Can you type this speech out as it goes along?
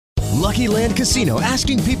Lucky Land Casino,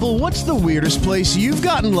 asking people, what's the weirdest place you've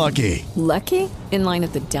gotten lucky? Lucky? In line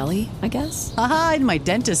at the deli, I guess? Aha, in my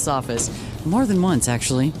dentist's office. More than once,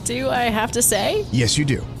 actually. Do I have to say? Yes, you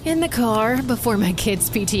do. In the car before my kids'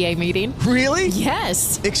 PTA meeting. Really?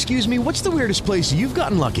 Yes. Excuse me, what's the weirdest place you've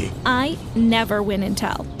gotten lucky? I never win and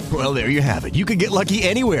tell. Well, there you have it. You can get lucky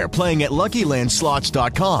anywhere, playing at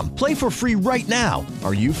LuckyLandSlots.com. Play for free right now.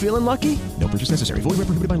 Are you feeling lucky? No purchase necessary. Void where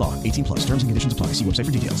prohibited by law. 18 plus. Terms and conditions apply. See website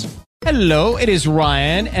for details. Hello, it is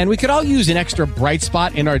Ryan, and we could all use an extra bright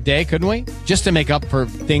spot in our day, couldn't we? Just to make up for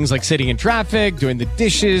things like sitting in traffic, doing the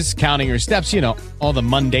dishes, counting your steps, you know, all the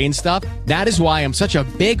mundane stuff. That is why I'm such a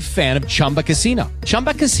big fan of Chumba Casino.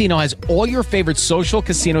 Chumba Casino has all your favorite social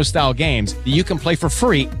casino-style games that you can play for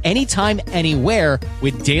free anytime, anywhere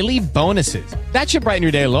with daily bonuses. That should brighten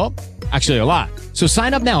your day a little. Actually, a lot. So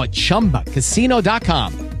sign up now at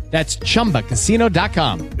ChumbaCasino.com. That's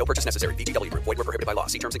ChumbaCasino.com. No purchase necessary. VGW Group. Void where prohibited by law.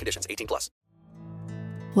 See terms and conditions. 18 plus.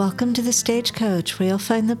 Welcome to the Stagecoach, where you'll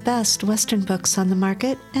find the best Western books on the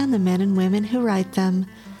market and the men and women who write them.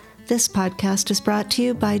 This podcast is brought to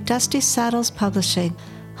you by Dusty Saddles Publishing,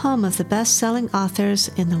 home of the best-selling authors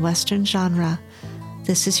in the Western genre.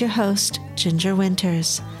 This is your host, Ginger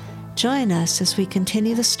Winters. Join us as we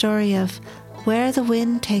continue the story of Where the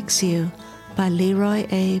Wind Takes You by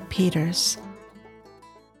LeRoy A. Peters.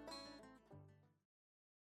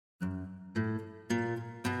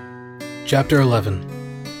 Chapter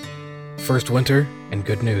 11. First Winter and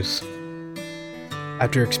Good News.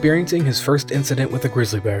 After experiencing his first incident with a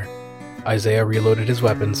grizzly bear, Isaiah reloaded his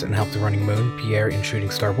weapons and helped the Running Moon, Pierre, and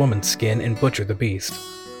Shooting Star Woman skin and butcher the beast.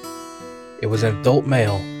 It was an adult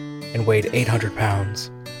male and weighed 800 pounds.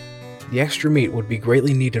 The extra meat would be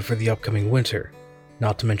greatly needed for the upcoming winter,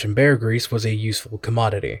 not to mention bear grease was a useful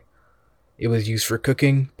commodity. It was used for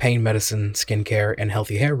cooking, pain medicine, skincare, and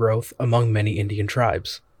healthy hair growth among many Indian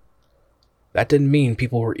tribes. That didn't mean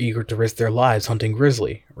people were eager to risk their lives hunting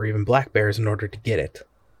grizzly, or even black bears in order to get it.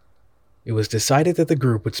 It was decided that the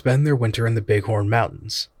group would spend their winter in the Bighorn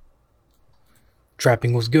Mountains.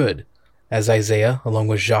 Trapping was good, as Isaiah, along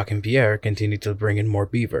with Jacques and Pierre, continued to bring in more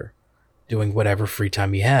beaver. Doing whatever free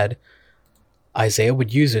time he had, Isaiah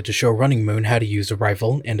would use it to show Running Moon how to use a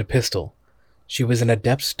rifle and a pistol. She was an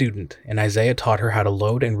adept student, and Isaiah taught her how to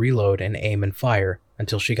load and reload and aim and fire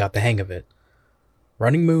until she got the hang of it.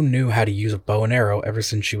 Running Moon knew how to use a bow and arrow ever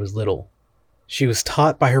since she was little. She was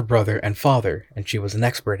taught by her brother and father, and she was an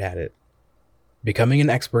expert at it. Becoming an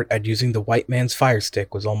expert at using the white man's fire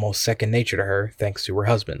stick was almost second nature to her, thanks to her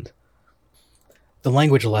husband. The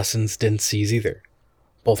language lessons didn't cease either.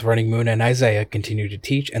 Both Running Moon and Isaiah continued to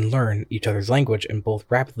teach and learn each other's language and both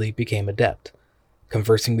rapidly became adept,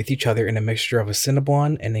 conversing with each other in a mixture of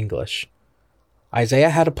Assiniboine and English. Isaiah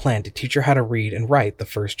had a plan to teach her how to read and write the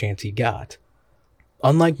first chance he got.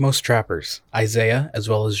 Unlike most trappers, Isaiah, as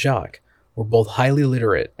well as Jacques, were both highly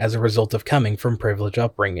literate as a result of coming from privileged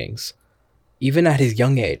upbringings. Even at his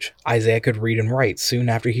young age, Isaiah could read and write soon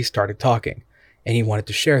after he started talking, and he wanted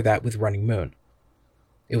to share that with Running Moon.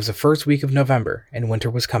 It was the first week of November, and winter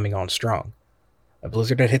was coming on strong. A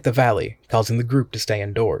blizzard had hit the valley, causing the group to stay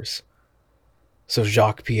indoors. So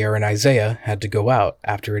Jacques, Pierre, and Isaiah had to go out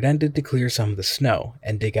after it ended to clear some of the snow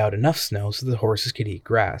and dig out enough snow so the horses could eat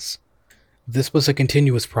grass. This was a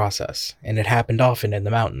continuous process, and it happened often in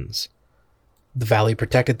the mountains. The valley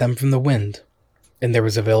protected them from the wind, and there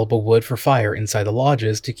was available wood for fire inside the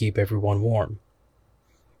lodges to keep everyone warm.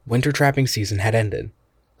 Winter trapping season had ended.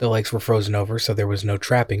 The lakes were frozen over, so there was no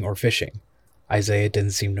trapping or fishing. Isaiah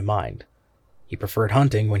didn't seem to mind. He preferred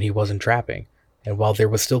hunting when he wasn't trapping, and while there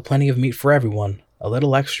was still plenty of meat for everyone, a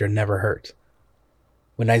little extra never hurt.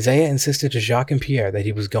 When Isaiah insisted to Jacques and Pierre that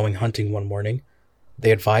he was going hunting one morning,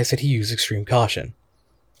 they advised that he use extreme caution.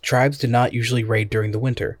 Tribes did not usually raid during the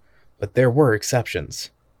winter, but there were exceptions.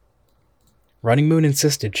 Running Moon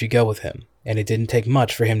insisted she go with him, and it didn't take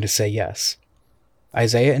much for him to say yes.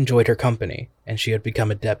 Isaiah enjoyed her company, and she had become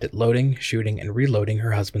adept at loading, shooting, and reloading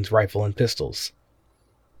her husband's rifle and pistols.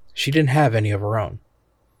 She didn't have any of her own,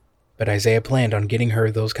 but Isaiah planned on getting her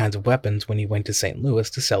those kinds of weapons when he went to St. Louis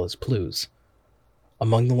to sell his plues.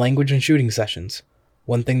 Among the language and shooting sessions,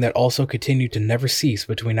 one thing that also continued to never cease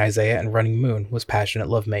between Isaiah and Running Moon was passionate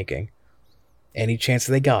lovemaking. Any chance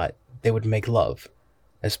they got, they would make love,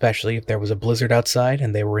 especially if there was a blizzard outside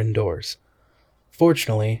and they were indoors.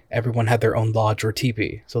 Fortunately, everyone had their own lodge or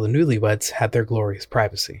teepee, so the newlyweds had their glorious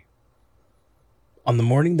privacy. On the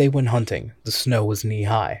morning they went hunting, the snow was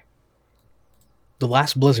knee-high. The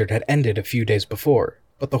last blizzard had ended a few days before,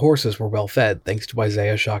 but the horses were well fed thanks to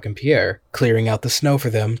Isaiah, Jacques, and Pierre clearing out the snow for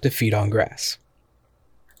them to feed on grass.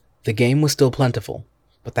 The game was still plentiful,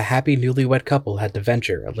 but the happy newlywed couple had to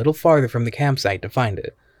venture a little farther from the campsite to find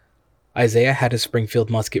it. Isaiah had his Springfield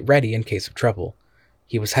musket ready in case of trouble.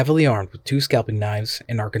 He was heavily armed with 2 scalping knives,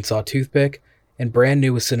 an Arkansas toothpick, and brand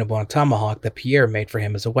new Assiniboine tomahawk that Pierre made for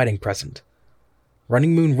him as a wedding present.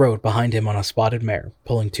 Running Moon rode behind him on a spotted mare,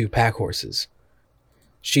 pulling 2 pack horses.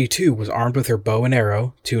 She too was armed with her bow and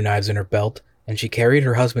arrow, 2 knives in her belt, and she carried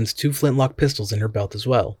her husband's 2 flintlock pistols in her belt as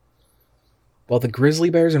well. While the grizzly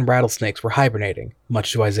bears and rattlesnakes were hibernating,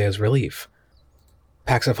 much to Isaiah's relief,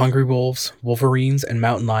 packs of hungry wolves, wolverines, and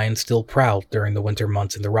mountain lions still prowled during the winter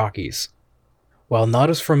months in the Rockies. While not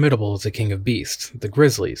as formidable as the king of beasts, the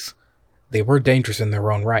grizzlies, they were dangerous in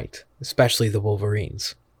their own right, especially the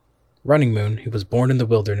wolverines. Running Moon, who was born in the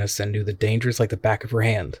wilderness and knew the dangers like the back of her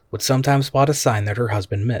hand, would sometimes spot a sign that her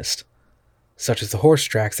husband missed, such as the horse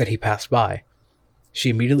tracks that he passed by. She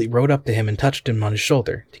immediately rode up to him and touched him on his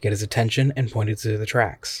shoulder to get his attention and pointed to the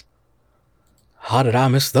tracks. "How did I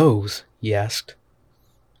miss those?" he asked.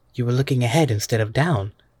 "You were looking ahead instead of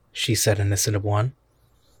down," she said in Assiniboine.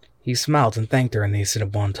 He smiled and thanked her in the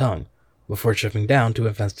Assiniboine tongue, before jumping down to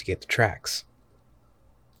investigate the tracks.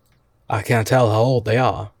 "I can't tell how old they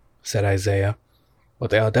are," said Isaiah,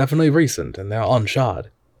 "but they are definitely recent and they are unshod."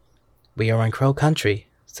 "We are in Crow country,"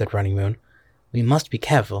 said Running Moon. "We must be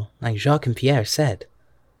careful, like Jacques and Pierre said."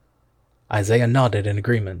 Isaiah nodded in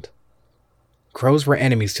agreement. Crows were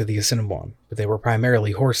enemies to the Assiniboine, but they were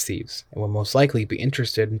primarily horse thieves and would most likely be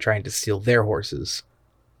interested in trying to steal their horses.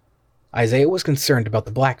 Isaiah was concerned about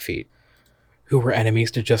the Blackfeet, who were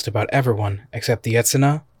enemies to just about everyone except the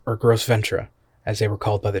Etsina, or Gros Ventre, as they were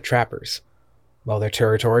called by the trappers, while their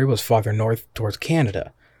territory was farther north towards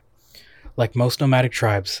Canada. Like most nomadic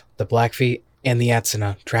tribes, the Blackfeet and the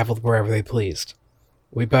Etsina traveled wherever they pleased.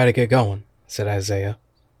 "We better get going," said Isaiah.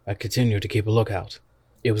 I continued to keep a lookout.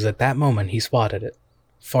 It was at that moment he spotted it.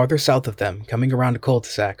 Farther south of them, coming around a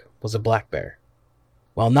cul-de-sac, was a black bear.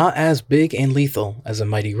 While not as big and lethal as a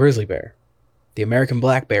mighty grizzly bear, the American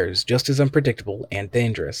black bear is just as unpredictable and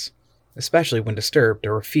dangerous, especially when disturbed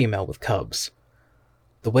or a female with cubs.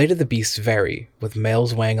 The weight of the beasts vary, with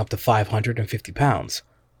males weighing up to 550 pounds,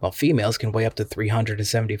 while females can weigh up to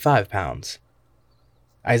 375 pounds.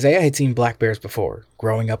 Isaiah had seen black bears before,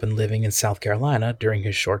 growing up and living in South Carolina during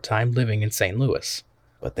his short time living in St. Louis,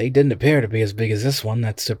 but they didn't appear to be as big as this one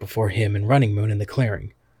that stood before him and Running Moon in the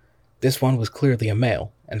clearing. This one was clearly a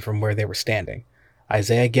male, and from where they were standing,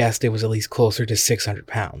 Isaiah guessed it was at least closer to 600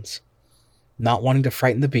 pounds. Not wanting to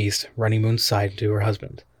frighten the beast, Running Moon sighed to her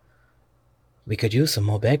husband. "We could use some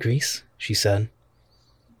more bear grease," she said.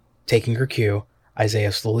 Taking her cue,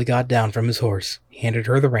 Isaiah slowly got down from his horse, handed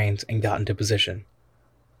her the reins, and got into position.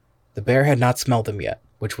 The bear had not smelled them yet,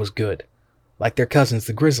 which was good. Like their cousins,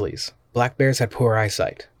 the grizzlies, black bears had poor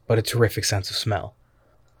eyesight, but a terrific sense of smell.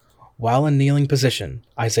 While in kneeling position,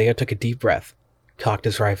 Isaiah took a deep breath, cocked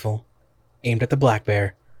his rifle, aimed at the black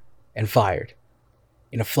bear, and fired.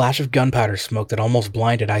 In a flash of gunpowder smoke that almost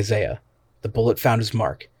blinded Isaiah, the bullet found his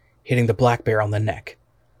mark, hitting the black bear on the neck.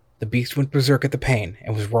 The beast went berserk at the pain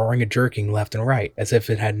and was roaring and jerking left and right as if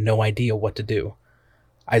it had no idea what to do.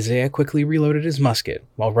 Isaiah quickly reloaded his musket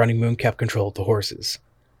while Running Moon kept control of the horses.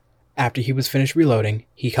 After he was finished reloading,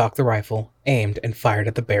 he cocked the rifle, aimed, and fired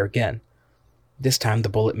at the bear again. This time the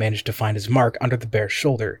bullet managed to find his mark under the bear's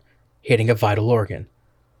shoulder, hitting a vital organ.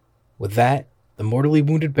 With that, the mortally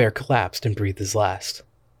wounded bear collapsed and breathed his last.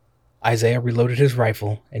 Isaiah reloaded his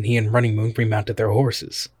rifle, and he and Running Moon remounted their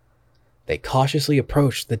horses. They cautiously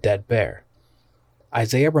approached the dead bear.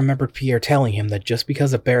 Isaiah remembered Pierre telling him that just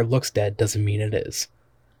because a bear looks dead doesn't mean it is.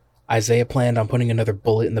 Isaiah planned on putting another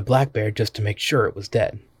bullet in the black bear just to make sure it was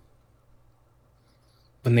dead.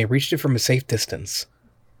 When they reached it from a safe distance,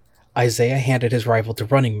 Isaiah handed his rifle to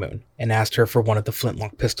Running Moon and asked her for one of the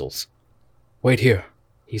flintlock pistols. "Wait here,"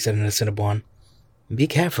 he said in Assiniboine. "Be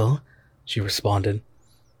careful," she responded.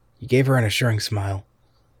 He gave her an assuring smile.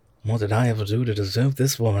 "What did I ever do to deserve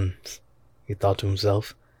this woman?" he thought to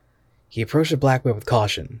himself. He approached the black bear with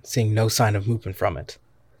caution, seeing no sign of movement from it.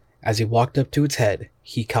 As he walked up to its head,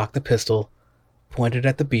 he cocked the pistol, pointed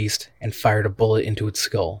at the beast, and fired a bullet into its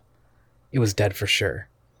skull. It was dead for sure.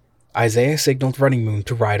 Isaiah signaled Running Moon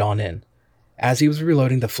to ride on in. As he was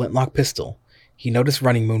reloading the flintlock pistol, he noticed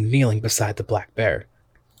Running Moon kneeling beside the black bear.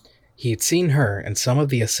 He had seen her and some of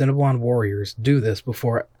the Assiniboine warriors do this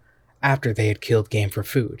before after they had killed game for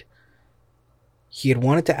food. He had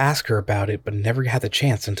wanted to ask her about it, but never had the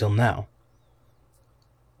chance until now.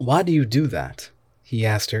 "Why do you do that?" he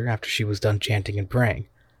asked her after she was done chanting and praying.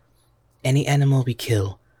 "Any animal we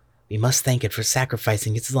kill, we must thank it for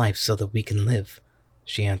sacrificing its life so that we can live,"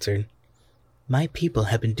 she answered. "My people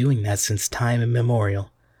have been doing that since time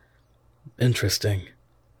immemorial." "Interesting,"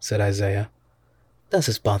 said Isaiah. "Does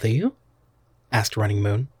this bother you?" asked Running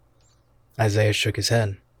Moon. Isaiah shook his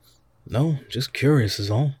head. "No, just curious is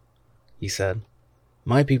all," he said.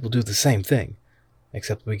 "My people do the same thing,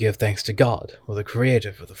 except we give thanks to God, or the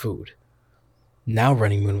Creator, for the food." Now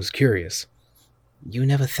Running Moon was curious. "You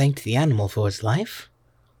never thanked the animal for its life?"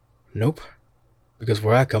 "Nope, because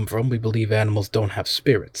where I come from we believe animals don't have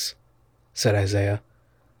spirits," said Isaiah.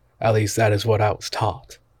 "At least that is what I was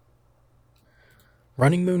taught."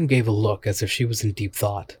 Running Moon gave a look as if she was in deep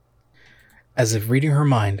thought. As if reading her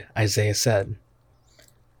mind, Isaiah said,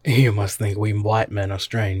 "You must think we white men are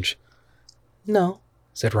strange." "No,"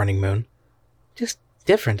 said Running Moon. "Just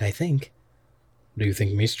different, I think." "Do you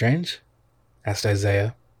think me strange?" asked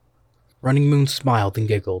Isaiah. Running Moon smiled and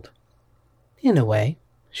giggled. "In a way,"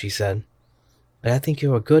 she said. "But I think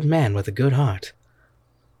you're a good man with a good heart."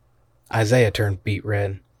 Isaiah turned beet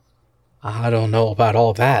red. "I don't know about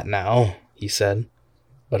all that now," he said,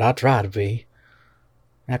 "but I try to be."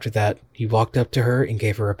 After that, he walked up to her and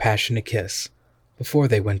gave her a passionate kiss, before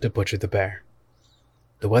they went to butcher the bear.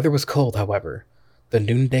 The weather was cold, however. The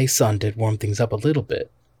noonday sun did warm things up a little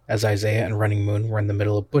bit, as Isaiah and Running Moon were in the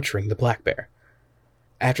middle of butchering the black bear.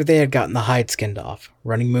 After they had gotten the hide skinned off,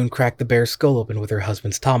 Running Moon cracked the bear's skull open with her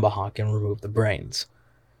husband's tomahawk and removed the brains.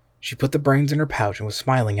 She put the brains in her pouch and was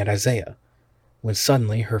smiling at Isaiah, when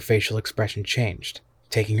suddenly her facial expression changed.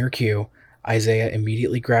 Taking her cue, Isaiah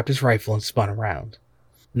immediately grabbed his rifle and spun around.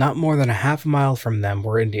 Not more than a half mile from them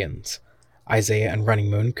were Indians. Isaiah and Running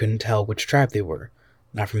Moon couldn't tell which tribe they were,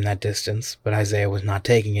 not from that distance, but Isaiah was not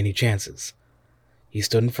taking any chances. He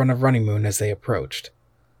stood in front of Running Moon as they approached.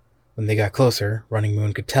 When they got closer, Running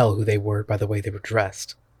Moon could tell who they were by the way they were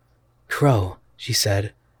dressed. "Crow," she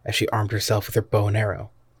said, as she armed herself with her bow and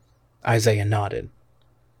arrow. Isaiah nodded.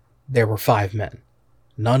 There were 5 men.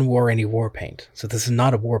 None wore any war paint, so this is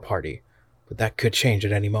not a war party, but that could change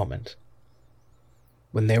at any moment.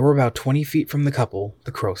 When they were about 20 feet from the couple,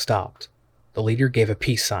 the crow stopped. The leader gave a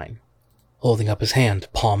peace sign, holding up his hand,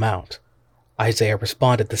 palm out. Isaiah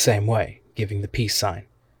responded the same way, giving the peace sign.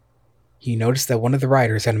 He noticed that one of the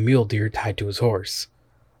riders had a mule deer tied to his horse.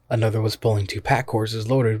 Another was pulling 2 pack horses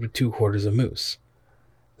loaded with 2 quarters of moose.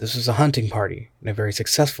 This was a hunting party, and a very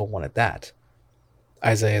successful one at that.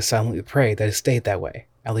 Isaiah silently prayed that it stayed that way,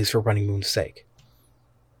 at least for Running Moon's sake.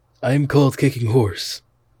 "I am called Kicking Horse,"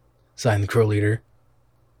 signed the crow leader.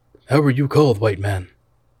 "How are you called, white man?"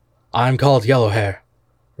 "I am called Yellow Hair,"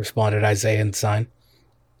 responded Isaiah in sign.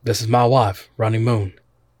 "This is my wife, Running Moon."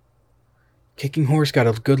 Kicking Horse got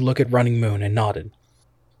a good look at Running Moon and nodded.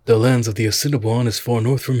 "The lands of the Assiniboine is far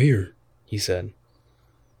north from here," he said.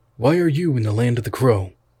 "Why are you in the land of the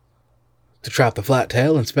Crow?" "To trap the flat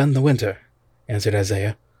tail and spend the winter," answered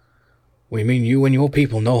Isaiah. "We mean you and your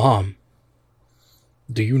people no harm."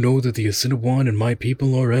 "Do you know that the Assiniboine and my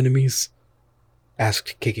people are enemies?"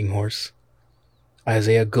 asked Kicking Horse.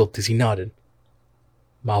 Isaiah gulped as he nodded.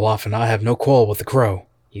 "My wife and I have no quarrel with the Crow,"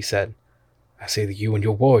 he said. "I see that you and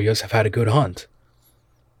your warriors have had a good hunt."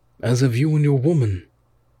 "As have you and your woman,"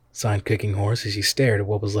 sighed Kicking Horse as he stared at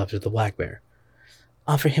what was left of the black bear.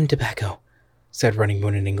 "Offer him tobacco," said Running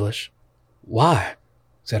Moon in English. "Why?"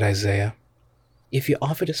 said Isaiah. "If you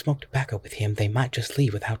offer to smoke tobacco with him, they might just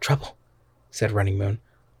leave without trouble," said Running Moon.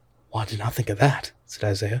 "Why did not think of that?" said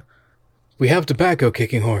Isaiah. "We have tobacco,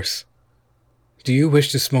 Kicking Horse. Do you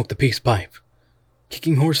wish to smoke the peace pipe?"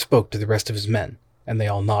 Kicking Horse spoke to the rest of his men, and they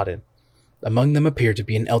all nodded. Among them appeared to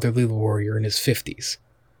be an elderly warrior in his 50s.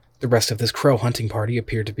 The rest of this crow hunting party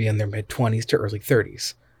appeared to be in their mid-20s to early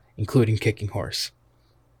 30s, including Kicking Horse.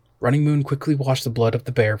 Running Moon quickly washed the blood of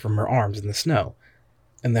the bear from her arms in the snow,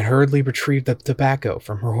 and then hurriedly retrieved the tobacco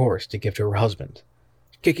from her horse to give to her husband.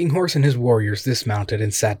 Kicking Horse and his warriors dismounted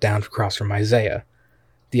and sat down across from Isaiah.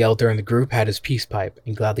 The elder in the group had his peace pipe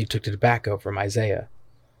and gladly took the tobacco from Isaiah.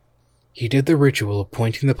 He did the ritual of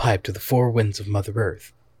pointing the pipe to the 4 winds of Mother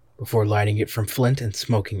Earth, before lighting it from flint and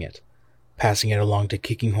smoking it, passing it along to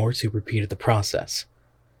Kicking Horse, who repeated the process.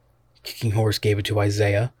 Kicking Horse gave it to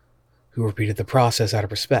Isaiah, who repeated the process out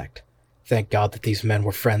of respect. Thank God that these men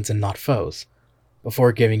were friends and not foes,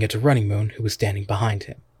 before giving it to Running Moon, who was standing behind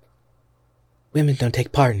him. "Women don't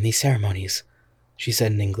take part in these ceremonies," she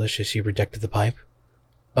said in English as she rejected the pipe.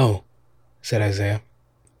 "Oh," said Isaiah.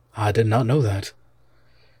 "I did not know that."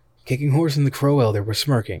 Kicking Horse and the Crow Elder were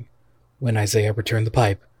smirking. When Isaiah returned the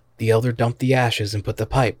pipe, the elder dumped the ashes and put the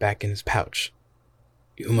pipe back in his pouch.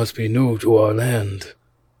 "You must be new to our land,"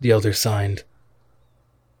 the elder signed.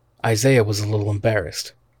 Isaiah was a little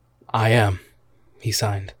embarrassed. "I am," he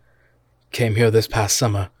signed. "Came here this past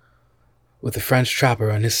summer, with a French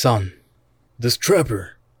trapper and his son." "This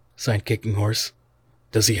trapper," signed Kicking Horse.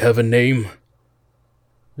 "Does he have a name?"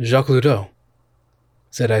 Jacques Ledoux,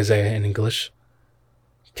 said Isaiah in English.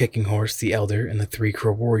 Kicking Horse, the Elder, and the 3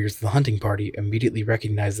 Crow warriors of the hunting party immediately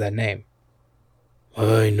recognized that name.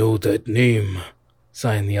 I know that name,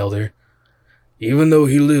 sighed the Elder. Even though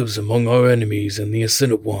he lives among our enemies in the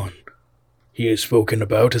Assiniboine, he is spoken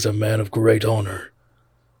about as a man of great honor.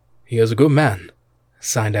 He is a good man,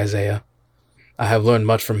 sighed Isaiah. I have learned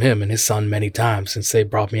much from him and his son many times since they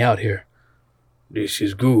brought me out here. This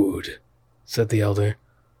is good, said the Elder.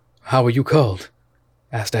 How are you called?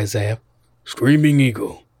 Asked Isaiah. Screaming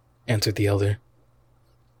Eagle, answered the Elder.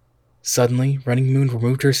 Suddenly, Running Moon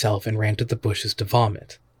removed herself and ran to the bushes to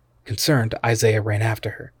vomit. Concerned, Isaiah ran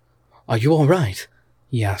after her. Are you all right?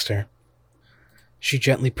 He asked her. She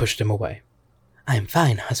gently pushed him away. I am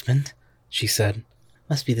fine, husband, she said.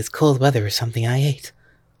 Must be this cold weather or something I ate.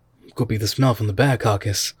 Could be the smell from the bear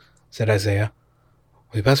carcass, said Isaiah.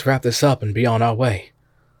 We best wrap this up and be on our way.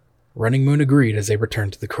 Running Moon agreed as they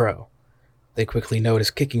returned to the Crow. They quickly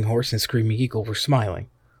noticed Kicking Horse and Screaming Eagle were smiling.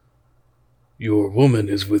 Your woman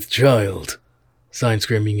is with child, sighed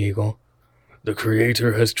Screaming Eagle. The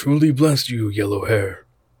Creator has truly blessed you, Yellow Hair.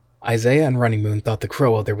 Isaiah and Running Moon thought the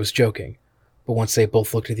Crow Elder was joking, but once they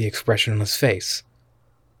both looked at the expression on his face,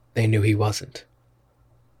 they knew he wasn't.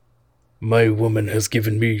 My woman has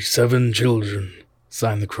given me 7 children,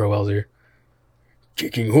 sighed the Crow Elder.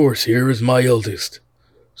 Kicking Horse here is my eldest,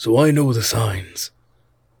 so I know the signs.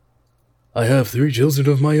 I have 3 children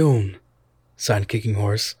of my own, sighed Kicking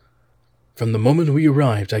Horse. From the moment we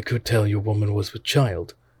arrived, I could tell your woman was with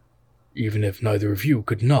child, even if neither of you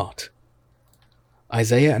could not.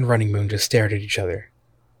 Isaiah and Running Moon just stared at each other.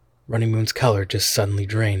 Running Moon's color just suddenly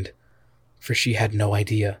drained, for she had no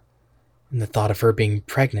idea, and the thought of her being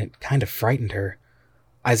pregnant kind of frightened her.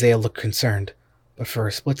 Isaiah looked concerned, but for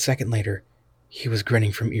a split second later, he was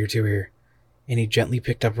grinning from ear to ear, and he gently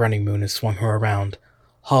picked up Running Moon and swung her around,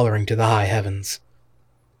 hollering to the high heavens.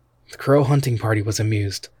 The Crow hunting party was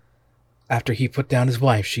amused. After he put down his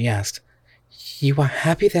wife, she asked, You are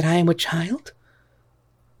happy that I am with child?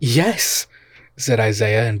 Yes, said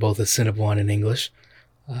Isaiah in both Assiniboine and English.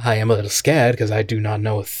 I am a little scared because I do not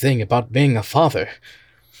know a thing about being a father.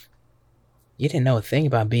 You didn't know a thing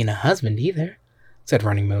about being a husband either, said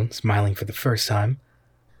Running Moon, smiling for the first time.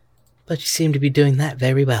 But you seem to be doing that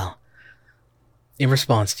very well. In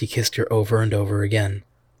response, he kissed her over and over again.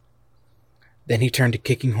 Then he turned to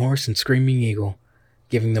Kicking Horse and Screaming Eagle,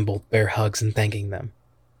 giving them both bear hugs and thanking them.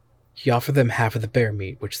 He offered them half of the bear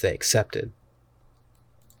meat, which they accepted.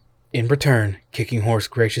 In return, Kicking Horse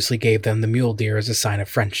graciously gave them the mule deer as a sign of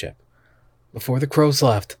friendship. Before the crows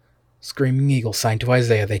left, Screaming Eagle signed to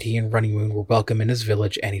Isaiah that he and Running Moon were welcome in his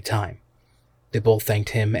village any time. They both thanked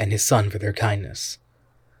him and his son for their kindness.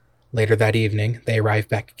 Later that evening, they arrived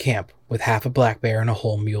back at camp with half a black bear and a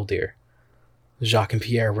whole mule deer. Jacques and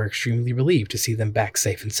Pierre were extremely relieved to see them back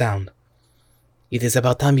safe and sound. It is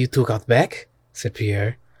about time you two got back, said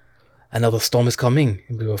Pierre. Another storm is coming,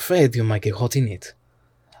 and we were afraid you might get caught in it.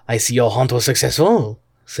 I see your hunt was successful,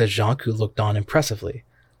 said Jacques, who looked on impressively,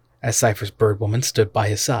 as Cypher's bird woman stood by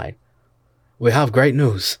his side. We have great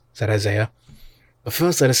news, said Isaiah. But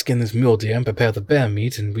first let us skin this mule deer and prepare the bear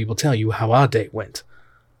meat, and we will tell you how our day went.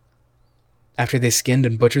 After they skinned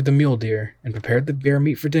and butchered the mule deer and prepared the bear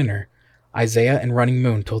meat for dinner, Isaiah and Running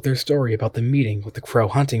Moon told their story about the meeting with the Crow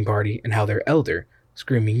hunting party and how their elder,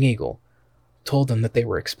 Screaming Eagle, told them that they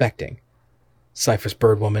were expecting. Cypher's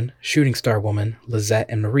bird woman, shooting star woman, Lizette,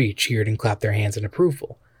 and Marie cheered and clapped their hands in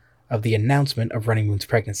approval of the announcement of Running Moon's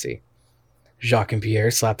pregnancy. Jacques and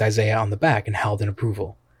Pierre slapped Isaiah on the back and howled in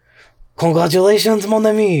approval. Congratulations, mon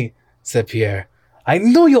ami, said Pierre. I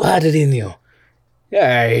knew you had it in you.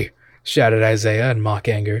 Yay, shouted Isaiah in mock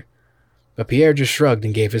anger. But Pierre just shrugged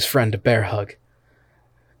and gave his friend a bear hug.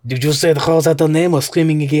 Did you say the crows had the name of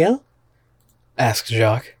Screaming Eagle? Asked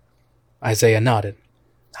Jacques. Isaiah nodded.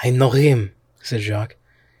 I know him, said Jacques.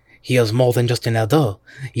 He is more than just an elder.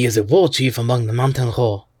 He is a war chief among the mountain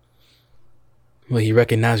crow. Well, he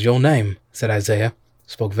recognized your name, said Isaiah.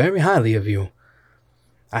 Spoke very highly of you.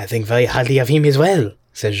 I think very highly of him as well,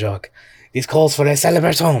 said Jacques. This calls for a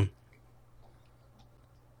celebration.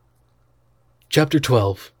 Chapter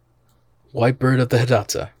 12. Whitebird of the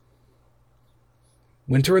Hidatsa.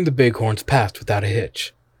 Winter in the Bighorns passed without a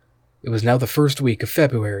hitch. It was now the first week of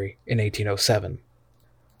February in 1807.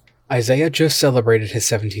 Isaiah just celebrated his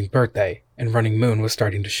 17th birthday, and Running Moon was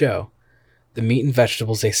starting to show. The meat and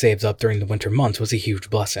vegetables they saved up during the winter months was a huge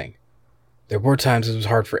blessing. There were times it was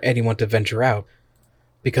hard for anyone to venture out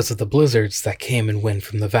because of the blizzards that came and went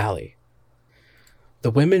from the valley.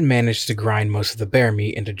 The women managed to grind most of the bear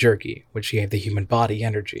meat into jerky, which gave the human body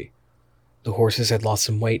energy. The horses had lost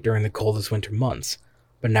some weight during the coldest winter months,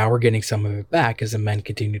 but now we're getting some of it back as the men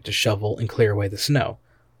continued to shovel and clear away the snow,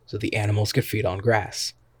 so the animals could feed on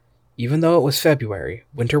grass. Even though it was February,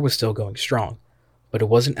 winter was still going strong, but it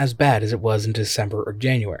wasn't as bad as it was in December or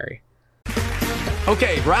January.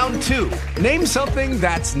 Okay, round 2. Name something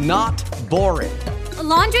that's not boring. A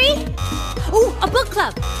laundry? Ooh, a book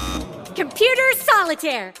club. Computer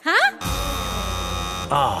solitaire, huh?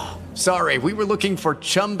 Ah, sorry, we were looking for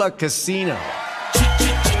Chumba Casino.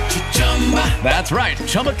 That's right,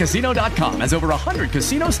 ChumbaCasino.com has over 100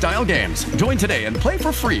 casino-style games. Join today and play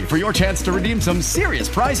for free for your chance to redeem some serious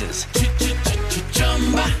prizes.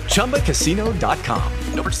 ChumbaCasino.com.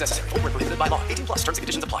 No purchase necessary. Void where prohibited by law. 18+. Terms and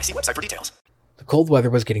conditions apply. See website for details. The cold weather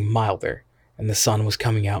was getting milder, and the sun was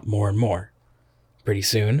coming out more and more. Pretty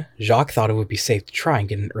soon, Jacques thought it would be safe to try and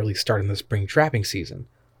get an early start in the spring trapping season,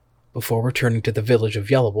 before returning to the village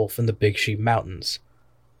of Yellow Wolf in the Big Sheep Mountains.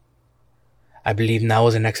 "I believe now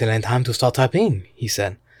is an excellent time to start trapping," he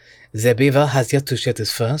said. "The beaver has yet to shed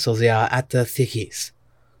his fur, so they are at the thickies."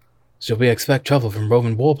 "Should we expect trouble from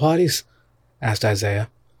roving war parties?" asked Isaiah.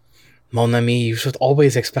 "Mon ami, you should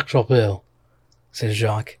always expect trouble," said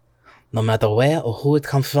Jacques. "No matter where or who it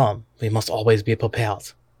comes from, we must always be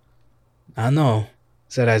prepared." "I know,"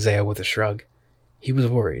 said Isaiah with a shrug. He was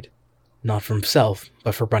worried, not for himself,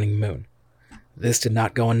 but for Running Moon. This did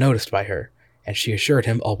not go unnoticed by her, and she assured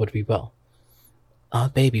him all would be well. "Our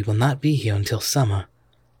baby will not be here until summer,"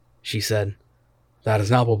 she said. "That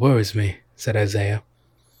is not what worries me," said Isaiah.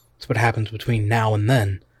 "It's what happens between now and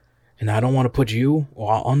then, and I don't want to put you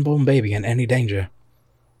or our unborn baby in any danger."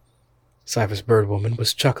 Cypress Bird Woman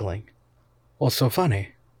was chuckling. "What's so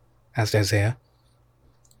funny?" asked Isaiah.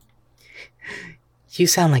 "You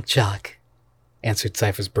sound like Jacques," answered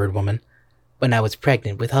Cypress Bird Woman, "when I was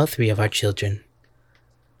pregnant with all 3 of our children."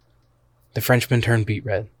 The Frenchman turned beet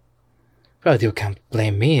red. "Well, you can't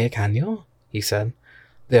blame me, can you?" he said.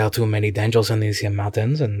 "There are too many dangers in these here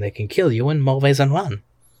mountains, and they can kill you in more ways than one."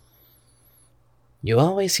 "You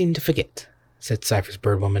always seem to forget," said Cypress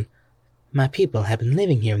Bird Woman. "My people have been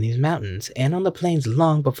living here in these mountains and on the plains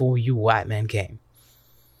long before you white men came."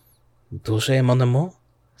 "Touché, mon amour,"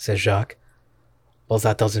 said Jacques. "But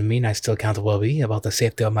that doesn't mean I still can't worry about the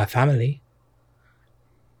safety of my family."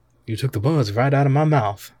 "You took the words right out of my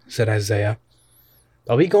mouth," said Isaiah.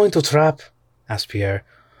 "Are we going to trap?" asked Pierre,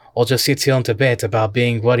 "or just sit here and debate about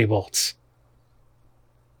being worrywarts?"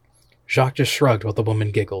 Jacques just shrugged while the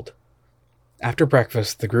woman giggled. After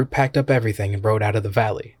breakfast, the group packed up everything and rode out of the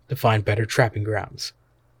valley to find better trapping grounds.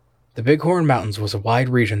 The Bighorn Mountains was a wide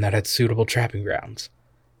region that had suitable trapping grounds,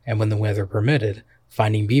 and when the weather permitted,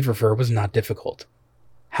 finding beaver fur was not difficult.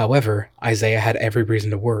 However, Isaiah had every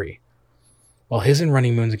reason to worry. While his and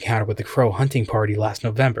Running Moon's encounter with the Crow hunting party last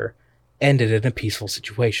November ended in a peaceful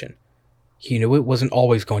situation, he knew it wasn't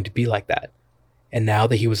always going to be like that, and now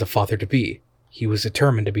that he was a father-to-be, he was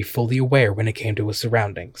determined to be fully aware when it came to his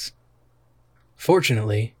surroundings.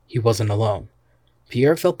 Fortunately, he wasn't alone.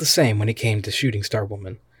 Pierre felt the same when it came to Shooting Star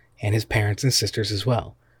Woman, and his parents and sisters as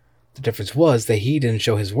well. The difference was that he didn't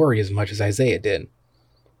show his worry as much as Isaiah did.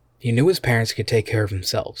 He knew his parents could take care of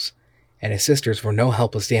themselves, and his sisters were no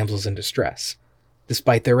helpless damsels in distress.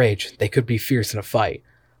 Despite their age, they could be fierce in a fight,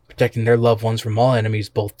 protecting their loved ones from all enemies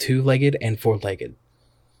both 2-legged and 4-legged,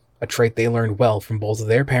 a trait they learned well from both of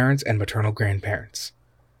their parents and maternal grandparents.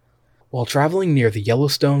 While traveling near the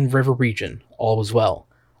Yellowstone River region, all was well,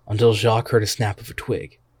 until Jacques heard a snap of a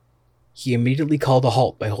twig. He immediately called a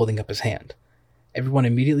halt by holding up his hand. Everyone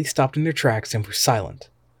immediately stopped in their tracks and were silent.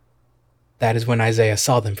 That is when Isaiah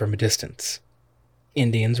saw them from a distance.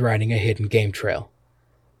 Indians riding a hidden game trail.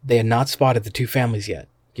 They had not spotted the 2 families yet,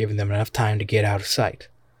 giving them enough time to get out of sight.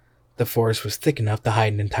 The forest was thick enough to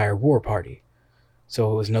hide an entire war party,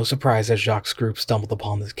 so it was no surprise that Jacques' group stumbled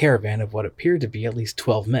upon this caravan of what appeared to be at least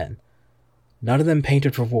 12 men. None of them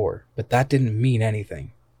painted for war, but that didn't mean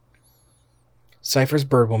anything. Cypher's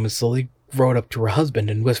Bird Woman slowly rode up to her husband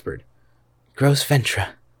and whispered, "Gros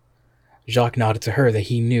ventre." Jacques nodded to her that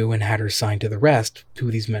he knew and had her sign to the rest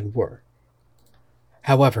who these men were.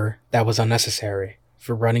 However, that was unnecessary,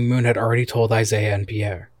 for Running Moon had already told Isaiah and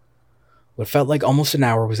Pierre. What felt like almost an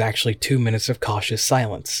hour was actually 2 minutes of cautious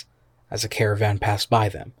silence, as a caravan passed by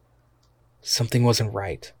them. Something wasn't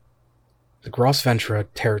right. The Gros Ventre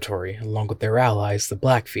territory, along with their allies, the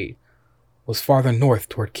Blackfeet, was farther north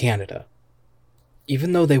toward Canada.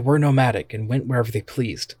 Even though they were nomadic and went wherever they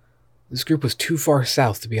pleased, this group was too far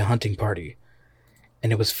south to be a hunting party,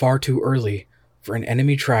 and it was far too early for an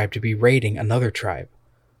enemy tribe to be raiding another tribe.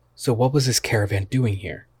 So what was this caravan doing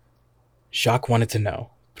here? Jacques wanted to know,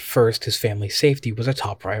 but first his family's safety was a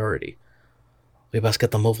top priority. "We must get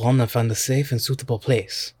them move on and find a safe and suitable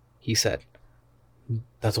place," he said.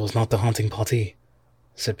 That was not the hunting party,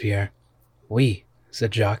 said Pierre. Oui,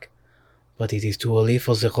 said Jacques. But it is too early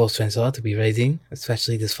for the Gros Ventre to be raiding,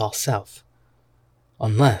 especially this far south.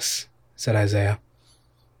 Unless, said Isaiah,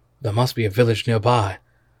 there must be a village nearby.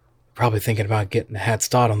 Probably thinking about getting a head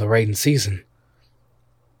start on the raiding season.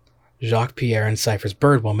 Jacques, Pierre, and Cypher's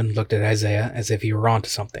birdwoman looked at Isaiah as if he were onto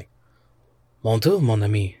something. Mon Dieu, mon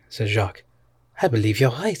ami, said Jacques. I believe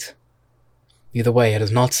you're right. Either way, it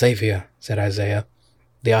is not safe here, said Isaiah.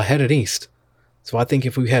 They are headed east, so I think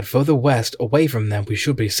if we head further west, away from them, we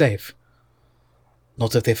should be safe.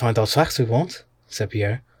 Not if they find our tracks, we won't, said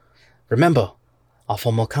Pierre. Remember, our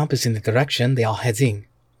former camp is in the direction they are heading.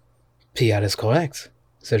 Pierre is correct,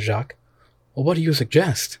 said Jacques. Well, what do you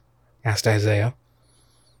suggest? Asked Isaiah.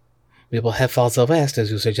 We will head farther west,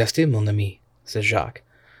 as you suggested, mon ami, said Jacques.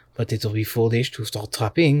 But it will be foolish to start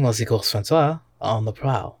trapping while the Gros Ventre are on the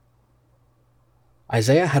prowl.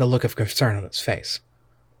 Isaiah had a look of concern on his face.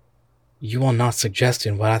 You are not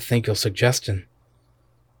suggesting what I think you're suggesting.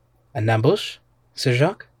 An ambush? Said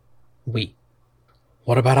Jacques. Oui.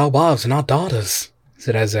 What about our wives and our daughters?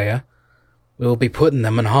 Said Isaiah. We will be putting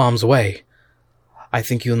them in harm's way. I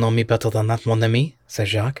think you know me better than that, mon ami, said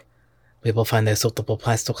Jacques. We will find a suitable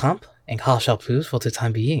place to camp, and call sharpshooters for the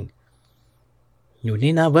time being. You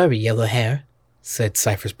need not worry, Yellow Hair, said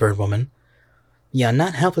Cypher's birdwoman. Ye are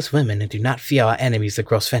not helpless women and do not fear our enemies, the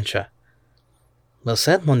Gros Ventre. Well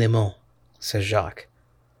said, mon amour, said Jacques.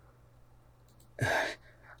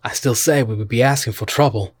 I still say we would be asking for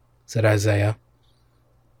trouble, said Isaiah.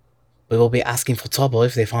 We will be asking for trouble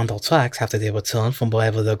if they find our tracks after they return from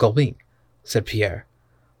wherever they're going, said Pierre.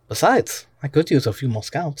 Besides, I could use a few more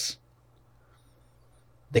scouts.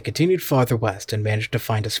 They continued farther west and managed to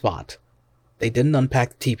find a spot. They didn't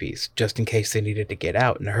unpack the teepees, just in case they needed to get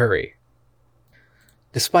out in a hurry.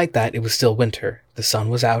 Despite that, it was still winter, the sun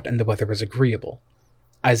was out, and the weather was agreeable.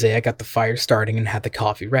 Isaiah got the fire starting and had the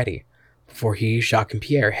coffee ready, before he, Jacques, and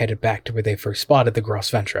Pierre headed back to where they first spotted the Gros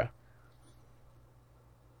Ventre.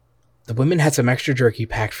 The women had some extra jerky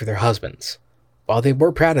packed for their husbands. While they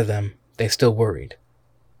were proud of them, they still worried.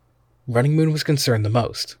 Running Moon was concerned the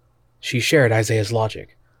most. She shared Isaiah's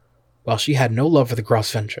logic. While she had no love for the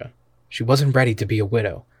Gros Ventre, she wasn't ready to be a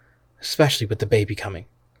widow, especially with the baby coming.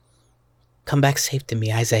 Come back safe to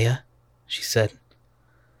me, Isaiah, she said.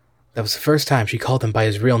 That was the first time she called him by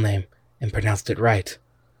his real name and pronounced it right.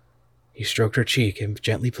 He stroked her cheek and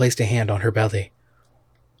gently placed a hand on her belly.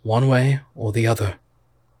 One way or the other,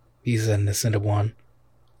 he said in a scented one.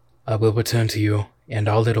 I will return to you and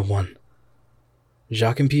our little one.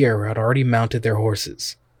 Jacques and Pierre had already mounted their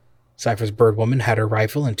horses. Cypher's birdwoman had her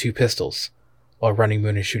rifle and 2 pistols, while Running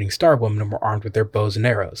Moon and Shooting Star Woman were armed with their bows and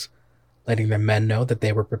arrows, letting their men know that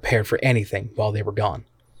they were prepared for anything while they were gone.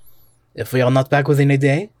 If we are not back within a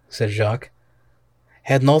day, said Jacques,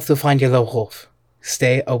 head north to find Yellow Wolf.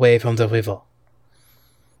 Stay away from the river.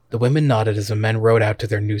 The women nodded as the men rode out to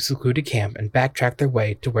their new secluded camp and backtracked their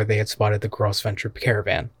way to where they had spotted the Gros Ventre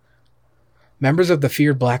caravan. Members of the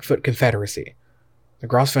feared Blackfoot Confederacy, the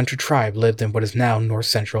Gros Ventre tribe lived in what is now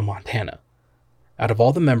north-central Montana. Out of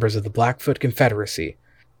all the members of the Blackfoot Confederacy,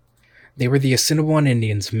 they were the Assiniboine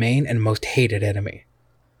Indians' main and most hated enemy.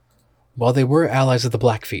 While they were allies of the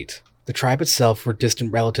Blackfeet, the tribe itself were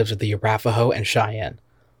distant relatives of the Arapaho and Cheyenne.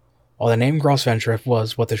 While the name Gros Ventre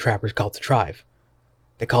was what the trappers called the tribe,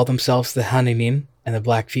 they called themselves the Haninin, and the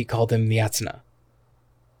Blackfeet called them the Yatsina.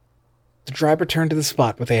 The tribe returned to the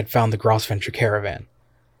spot where they had found the Gros Ventre caravan.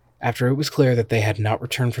 After it was clear that they had not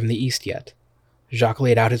returned from the east yet, Jacques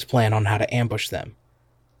laid out his plan on how to ambush them.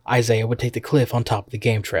 Isaiah would take the cliff on top of the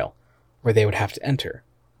game trail, where they would have to enter,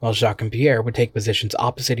 while Jacques and Pierre would take positions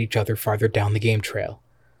opposite each other farther down the game trail.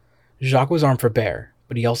 Jacques was armed for bear,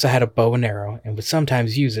 but he also had a bow and arrow and would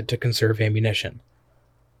sometimes use it to conserve ammunition.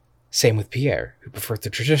 Same with Pierre, who preferred the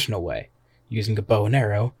traditional way, using a bow and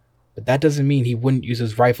arrow, but that doesn't mean he wouldn't use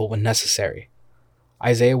his rifle when necessary.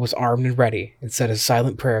 Isaiah was armed and ready, and said a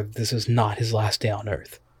silent prayer that this was not his last day on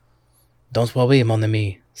earth. Don't worry, mon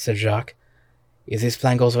ami, said Jacques. If this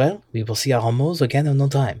plan goes well, we will see our amours again in no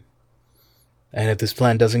time. And if this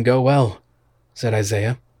plan doesn't go well, said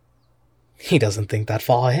Isaiah. He doesn't think that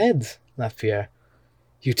far ahead, laughed Pierre.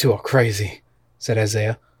 You two are crazy, said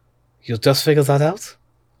Isaiah. You'll just figure that out,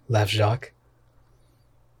 laughed Jacques.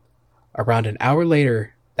 Around an hour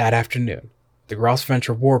later that afternoon, the Gros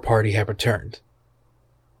Ventre war party had returned.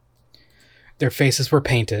 Their faces were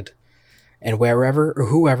painted, and wherever or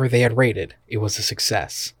whoever they had raided, it was a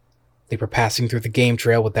success. They were passing through the game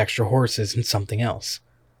trail with extra horses and something else.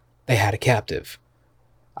 They had a captive.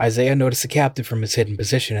 Isaiah noticed the captive from his hidden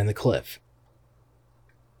position in the cliff.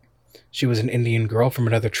 She was an Indian girl from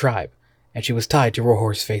another tribe, and she was tied to her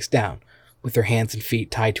horse face down, with her hands and feet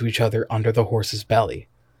tied to each other under the horse's belly.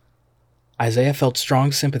 Isaiah felt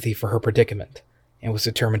strong sympathy for her predicament, and was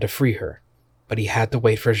determined to free her, but he had to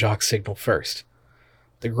wait for Jacques' signal first.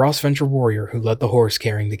 The Grosventre warrior who led the horse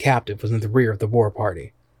carrying the captive was in the rear of the war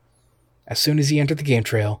party. As soon as he entered the game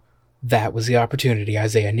trail, that was the opportunity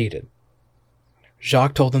Isaiah needed.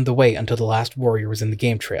 Jacques told him to wait until the last warrior was in the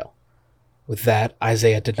game trail. With that,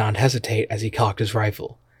 Isaiah did not hesitate as he cocked his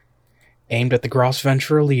rifle, aimed at the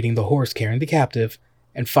Grosventre leading the horse carrying the captive,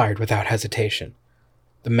 and fired without hesitation.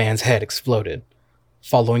 The man's head exploded.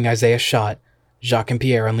 Following Isaiah's shot, Jacques and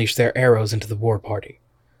Pierre unleashed their arrows into the war party.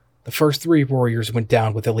 The first 3 warriors went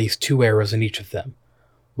down with at least 2 arrows in each of them,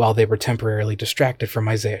 while they were temporarily distracted from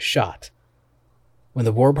Isaiah's shot. When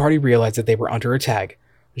the war party realized that they were under attack,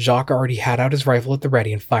 Jacques already had out his rifle at the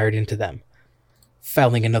ready and fired into them,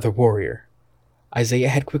 felling another warrior. Isaiah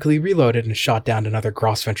had quickly reloaded and shot down another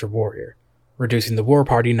Grosventre warrior, reducing the war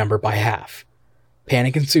party number by half.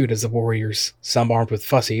 Panic ensued as the warriors, some armed with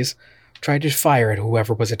fussies, tried to fire at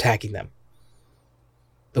whoever was attacking them.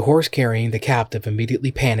 The horse carrying the captive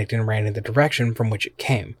immediately panicked and ran in the direction from which it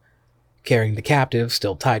came, carrying the captive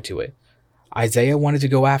still tied to it. Isaiah wanted to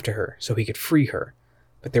go after her so he could free her,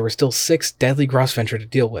 but there were still 6 deadly Grosventre to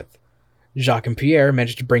deal with. Jacques and Pierre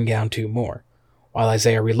managed to bring down 2 more, while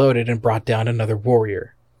Isaiah reloaded and brought down another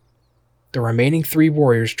warrior. The remaining 3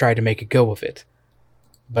 warriors tried to make a go of it,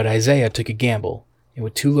 but Isaiah took a gamble, and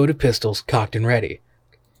with 2 loaded pistols cocked and ready,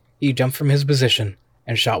 he jumped from his position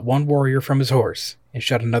and shot 1 warrior from his horse and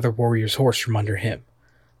shot another warrior's horse from under him,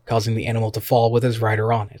 causing the animal to fall with his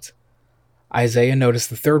rider on it. Isaiah noticed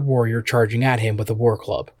the 3rd warrior charging at him with a war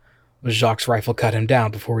club, but Jacques' rifle cut him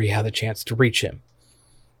down before he had the chance to reach him.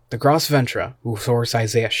 The Grosventre, whose horse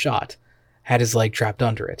Isaiah shot, had his leg trapped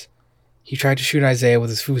under it. He tried to shoot Isaiah with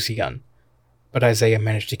his fusil gun, but Isaiah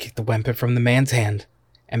managed to kick the weapon from the man's hand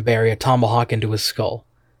and bury a tomahawk into his skull,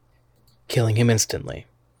 killing him instantly.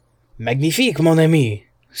 "Magnifique, mon ami!"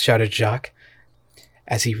 shouted Jacques,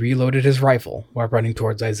 as he reloaded his rifle while running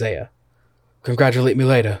towards Isaiah. "Congratulate me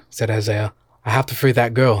later," said Isaiah. "I have to free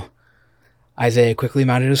that girl." Isaiah quickly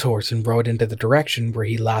mounted his horse and rode into the direction where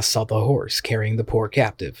he last saw the horse carrying the poor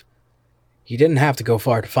captive. He didn't have to go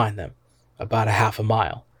far to find them, about a half a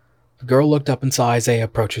mile. The girl looked up and saw Isaiah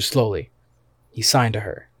approach her slowly. He signed to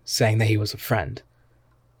her, saying that he was a friend.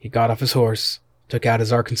 He got off his horse, took out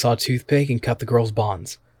his Arkansas toothpick, and cut the girl's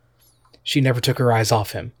bonds. She never took her eyes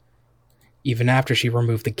off him, even after she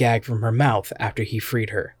removed the gag from her mouth after he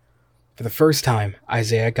freed her. For the first time,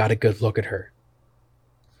 Isaiah got a good look at her.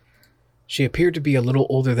 She appeared to be a little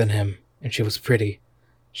older than him, and she was pretty.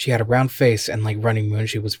 She had a round face, and like Running Moon,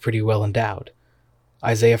 she was pretty well endowed.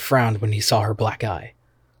 Isaiah frowned when he saw her black eye.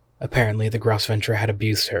 Apparently, the Grosventre had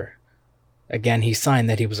abused her. Again, he signed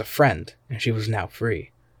that he was a friend, and she was now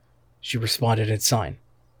free. She responded in sign.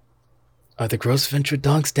 "Are the Grosventre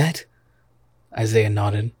dogs dead?" Isaiah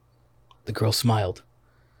nodded. The girl smiled.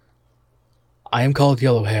 "I am called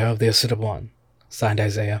Yellowhair of the Assiniboine," signed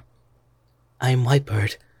Isaiah. "I am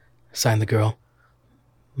Whitebird," signed the girl.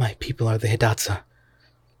 "My people are the Hidatsa."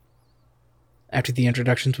 After the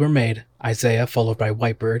introductions were made, Isaiah, followed by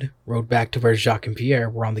Whitebird, rode back to where Jacques and Pierre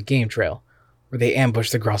were on the game trail, where they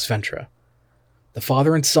ambushed the Grosventre. The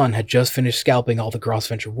father and son had just finished scalping all the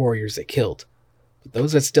Grosventre warriors they killed, but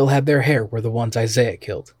those that still had their hair were the ones Isaiah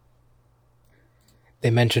killed. They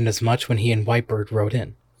mentioned as much when he and Whitebird rode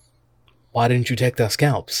in. "Why didn't you take their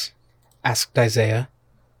scalps?" asked Isaiah.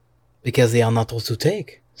 "Because they are not all to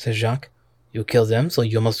take," said Jacques. "You kill them, so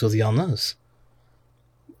you must do the honors."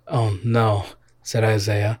 "Oh, no," said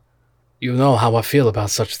Isaiah. "You know how I feel about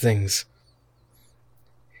such things."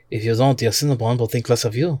 "If you don't, the Assiniboine will think less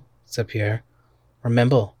of you," said Pierre.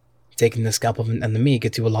 "Remember, taking the scalp of an enemy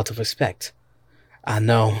gets you a lot of respect." "I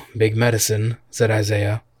know, big medicine," said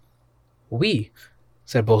Isaiah. "Oui,"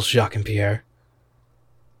 said both Jacques and Pierre.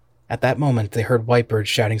 At that moment, they heard Whitebird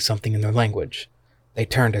shouting something in their language. They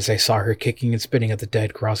turned as they saw her kicking and spitting at the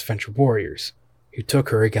dead Grosventre warriors, who took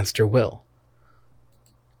her against her will.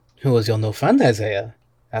 "Who is your new friend, Isaiah?"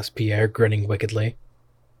 asked Pierre, grinning wickedly.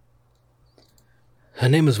 "Her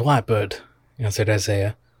name is Whitebird," answered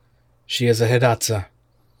Isaiah. "She is a Hidatsa."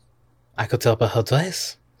 "I could tell by her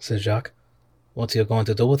dress," said Jacques. "What are you going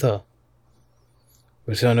to do with her?"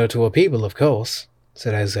 "Return her to her people, of course,"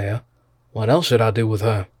 said Isaiah. "What else should I do with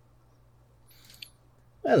her?"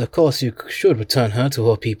 "Well, of course you should return her to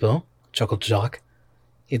her people," chuckled Jacques.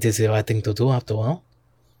 "It is the right thing to do, after all."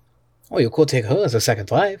 "Or you could take her as a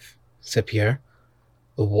second wife," said Pierre.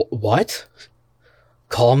 "What?"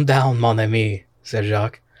 "Calm down, mon ami," said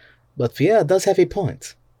Jacques. "But Pierre does have a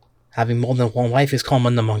point. Having more than one wife is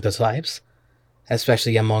common among the tribes.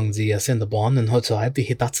 especially among the Cinnabon and her tribe, the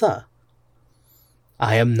Hidatsa.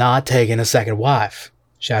 I am not taking a second wife,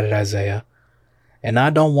 shouted Isaiah, and I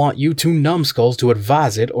don't want you two numbskulls to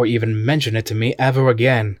advise it or even mention it to me ever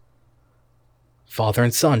again. Father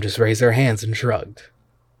and son just raised their hands and shrugged.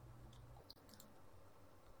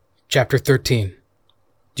 Chapter 13.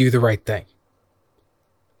 Do the Right Thing.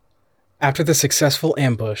 After the successful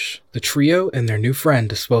ambush, the trio and their new friend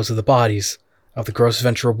disposed of the bodies of the Gross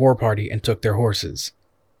Ventura war party and took their horses.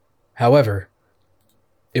 However,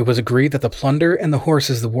 it was agreed that the plunder and the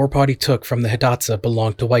horses the war party took from the Hidatsa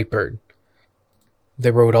belonged to Whitebird.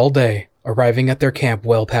 They rode all day, arriving at their camp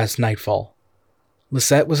well past nightfall.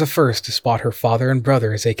 Lisette was the first to spot her father and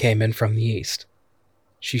brother as they came in from the east.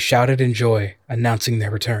 She shouted in joy, announcing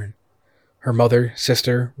their return. Her mother,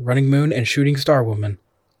 sister, Running Moon, and Shooting Star Woman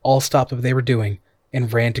all stopped what they were doing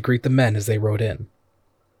and ran to greet the men as they rode in.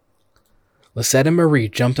 Lisette and Marie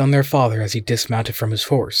jumped on their father as he dismounted from his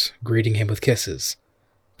horse, greeting him with kisses.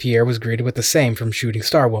 Pierre was greeted with the same from Shooting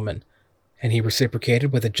Star Woman, and he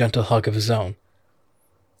reciprocated with a gentle hug of his own.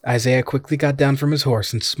 Isaiah quickly got down from his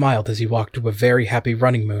horse and smiled as he walked to a very happy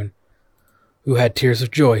Running Moon, who had tears of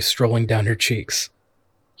joy strolling down her cheeks.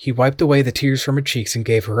 He wiped away the tears from her cheeks and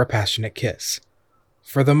gave her a passionate kiss.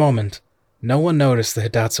 For the moment, no one noticed the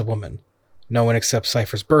Hidatsa woman, no one except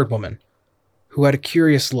Cypher's bird woman, who had a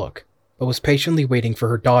curious look, but was patiently waiting for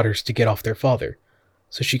her daughters to get off their father,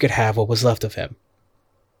 so she could have what was left of him.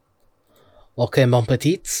 "Okay, mon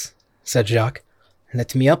petites," said Jacques.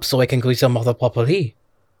 "Let me up so I can greet your mother properly."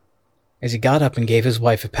 As he got up and gave his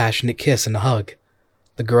wife a passionate kiss and a hug,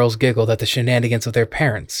 the girls giggled at the shenanigans of their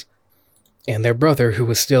parents, and their brother who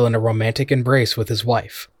was still in a romantic embrace with his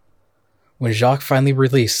wife. When Jacques finally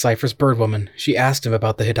released Cypher's bird woman, she asked him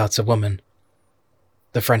about the Hidatsa woman.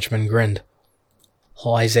 The Frenchman grinned.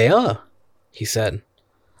 "Oh, Isaiah," he said.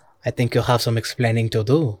 "I think you'll have some explaining to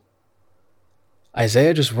do."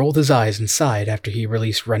 Isaiah just rolled his eyes and sighed after he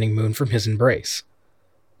released Running Moon from his embrace.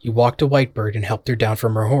 He walked to Whitebird and helped her down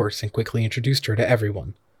from her horse and quickly introduced her to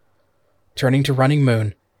everyone. Turning to Running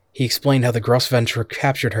Moon, he explained how the Gross Ventura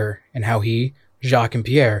captured her and how he, Jacques, and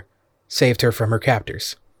Pierre saved her from her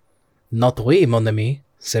captors. "Not we, mon ami,"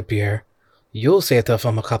 said Pierre. "You saved her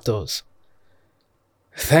from her captors."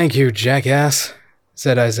 "Thank you, jackass,"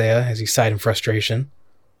 said Isaiah as he sighed in frustration.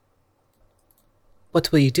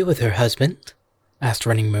 "What will you do with her, husband?" asked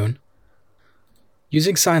Running Moon.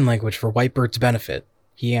 Using sign language for Whitebird's benefit,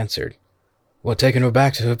 he answered, "We're taking her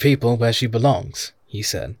back to her people where she belongs," he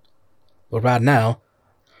said. "But right now,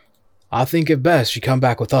 I think it best she come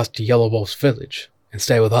back with us to Yellow Wolf's village and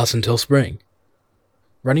stay with us until spring."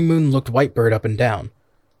 Running Moon looked Whitebird up and down.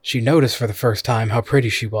 She noticed for the first time how pretty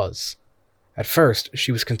she was. At first,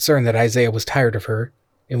 she was concerned that Isaiah was tired of her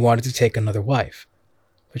and wanted to take another wife,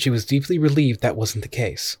 but she was deeply relieved that wasn't the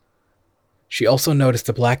case. She also noticed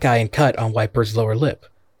the black eye and cut on Whitebird's lower lip,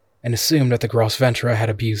 and assumed that the Gross Ventura had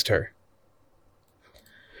abused her.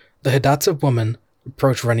 The Hidatsa woman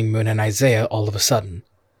approached Running Moon and Isaiah all of a sudden,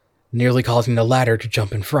 nearly causing the latter to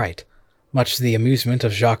jump in fright, much to the amusement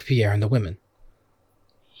of Jacques, Pierre, and the women.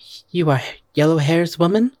 "You are Yellow Hair's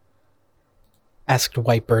woman?" asked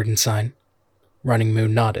Whitebird in sign. Running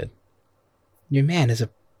Moon nodded. "Your man is a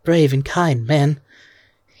brave and kind man.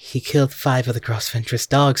 He killed 5 of the Gross Ventura's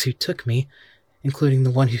dogs who took me, including the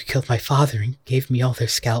one who killed my father and gave me all their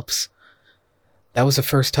scalps." That was the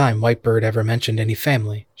first time Whitebird ever mentioned any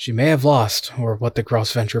family she may have lost or what the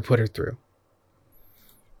Gross Ventura put her through.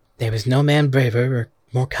 "There is no man braver or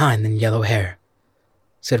more kind than Yellow Hair,"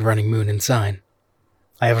 said Running Moon in sign.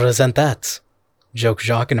 "I resent that," joked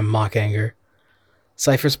Jacques in a mock anger.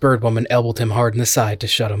 Cypher's bird woman elbowed him hard in the side to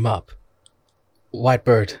shut him up.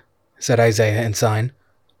 "Whitebird," said Isaiah in sign,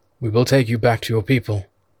 "we will take you back to your people,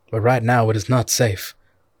 but right now it is not safe."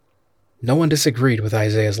 No one disagreed with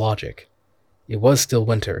Isaiah's logic. It was still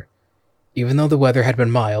winter. Even though the weather had been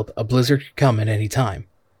mild, a blizzard could come at any time,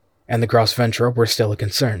 and the Gross Ventura were still a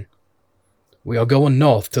concern. "We are going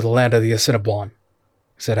north to the land of the Assiniboine,"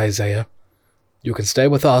 said Isaiah. "You can stay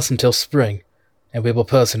with us until spring, and we will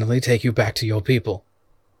personally take you back to your people."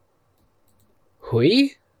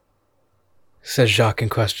 "We?" said Jacques in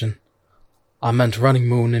question. "I meant Running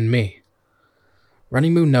Moon and me."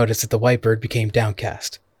 Running Moon noticed that the Whitebird became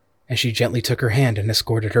downcast, and she gently took her hand and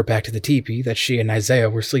escorted her back to the teepee that she and Isaiah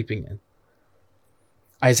were sleeping in.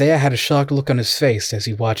 Isaiah had a shocked look on his face as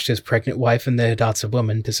he watched his pregnant wife and the Hidatsa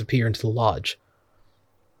woman disappear into the lodge.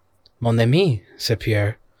 "Mon ami," said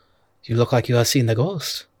Pierre, "you look like you have seen the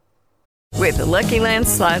ghost." With the Lucky Land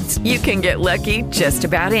Slots, you can get lucky just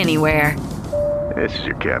about anywhere. This is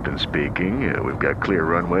your captain speaking. We've got clear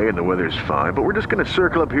runway and the weather's fine, but we're just going to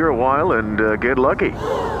circle up here a while and get lucky.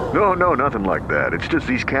 No, nothing like that. It's just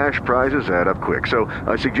these cash prizes add up quick. So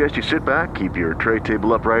I suggest you sit back, keep your tray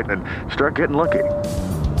table upright, and start getting lucky.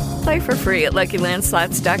 Play for free at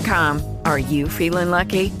LuckyLandSlots.com. Are you feeling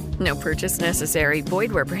lucky? No purchase necessary.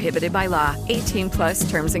 Void where prohibited by law. 18+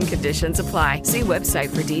 terms and conditions apply. See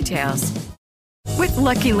website for details. With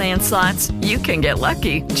Lucky Land Slots, you can get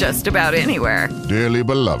lucky just about anywhere. Dearly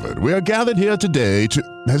beloved, we are gathered here today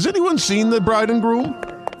to... Has anyone seen the bride and groom?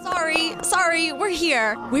 Sorry, we're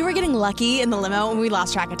here. We were getting lucky in the limo and we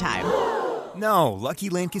lost track of time. No, Lucky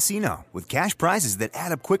Land Casino, with cash prizes that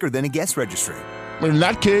add up quicker than a guest registry. In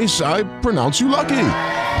that case, I pronounce you lucky.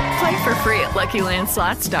 Play for free at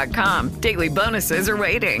LuckyLandSlots.com. Daily bonuses are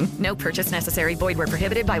waiting. No purchase necessary. Void where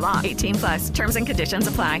prohibited by law. 18+. Terms and conditions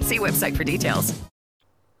apply. See website for details.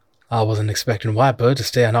 I wasn't expecting Whitebird to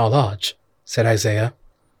stay on our lodge, said Isaiah.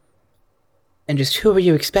 And just who were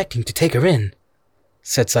you expecting to take her in?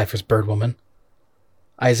 Said Cypher's birdwoman.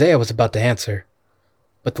 Isaiah was about to answer,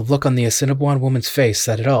 but the look on the Assiniboine woman's face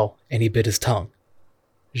said it all, and he bit his tongue.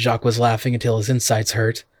 Jacques was laughing until his insides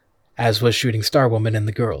hurt, as was Shooting Star Woman and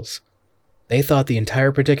the girls. They thought the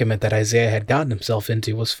entire predicament that Isaiah had gotten himself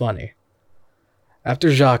into was funny.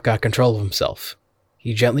 After Jacques got control of himself,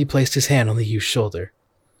 he gently placed his hand on the youth's shoulder.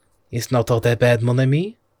 "It's not all that bad, mon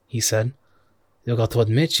ami," he said. "You got to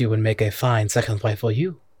admit you would make a fine second wife for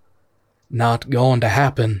you." "Not going to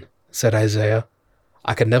happen," said Isaiah.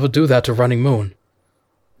 "I could never do that to Running Moon."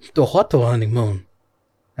 "To what to Running Moon?"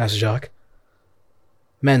 asked Jacques.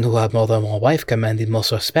 "Men who have more than one wife commanded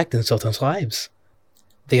most respect in certain tribes.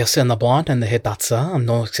 The Assiniboine and the Hidatsa are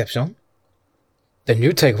no exception." "Then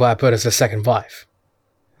you take Whitebird as a second wife,"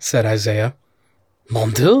 said Isaiah.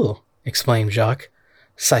 "Mon Dieu!" exclaimed Jacques.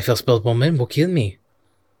 "Cypher's birdwoman will kill me."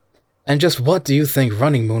 "And just what do you think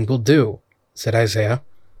Running Moon will do?" said Isaiah.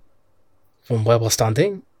 "From where we're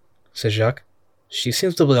standing," said Jacques, "she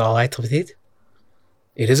seems to be all right with it."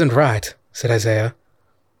 "It isn't right," said Isaiah.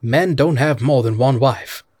 "Men don't have more than one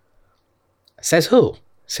wife." "Says who?"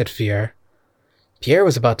 said Pierre. Pierre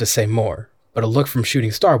was about to say more, but a look from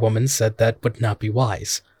Shooting Star Woman said that would not be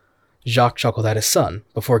wise. Jacques chuckled at his son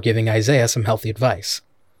before giving Isaiah some healthy advice.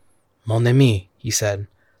 "Mon ami," he said,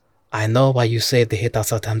 "I know why you say the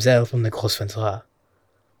Hidatsa Tamzel from the Gros Ventura."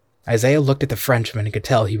 Isaiah looked at the Frenchman and could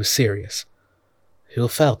tell he was serious. "You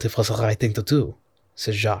felt it was the right thing to do,"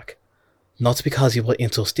 said Jacques, "not because you were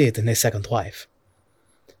interested in a second wife."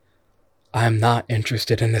 "I am not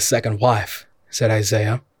interested in a second wife," said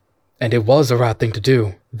Isaiah, "and it was the right thing to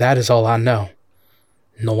do. That is all I know."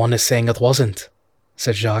 "No one is saying it wasn't,"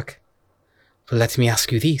 said Jacques. "But let me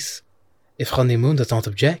ask you this. If Running Moon does not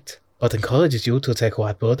object, but encourages you to take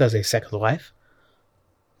Whitebird as a second wife,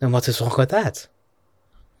 then what is wrong with that?"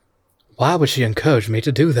 "Why would she encourage me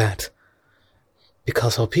to do that?"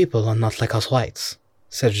 "Because her people are not like us whites,"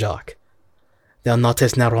 said Jacques. "They are not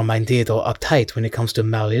as narrow-minded or uptight when it comes to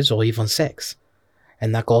marriage or even sex,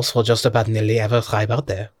 and that goes for just about nearly every tribe out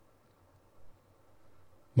there."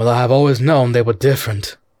 "Well, I have always known they were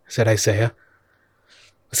different," said Isaiah.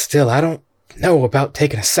 "But still, I don't know about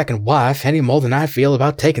taking a second wife any more than I feel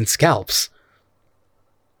about taking scalps."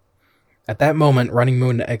 At that moment, Running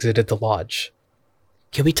Moon exited the lodge.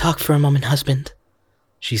 "Can we talk for a moment, husband?"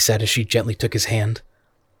 she said as she gently took his hand.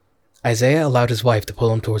 Isaiah allowed his wife to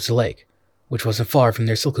pull him towards the lake, which wasn't far from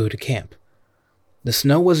their secluded camp. The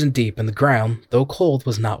snow wasn't deep and the ground, though cold,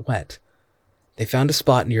 was not wet. They found a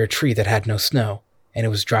spot near a tree that had no snow, and it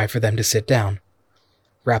was dry for them to sit down.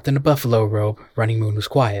 Wrapped in a buffalo robe, Running Moon was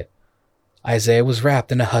quiet. Isaiah was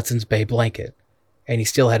wrapped in a Hudson's Bay blanket, and he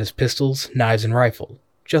still had his pistols, knives, and rifle,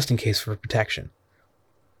 just in case for protection.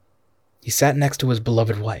 He sat next to his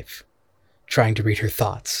beloved wife, trying to read her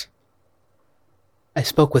thoughts. "I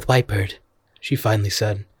spoke with Whitebird," she finally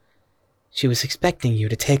said. "She was expecting you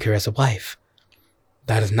to take her as a wife."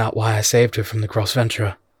 "That is not why I saved her from the Gros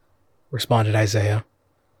Ventura," responded Isaiah.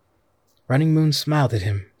 Running Moon smiled at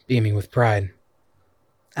him, beaming with pride.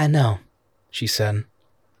 "I know," she said.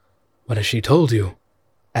 "What has she told you?"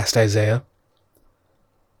 asked Isaiah.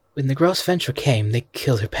 "When the Gros Ventura came, they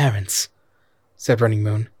killed her parents," said Running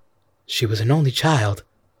Moon. "She was an only child."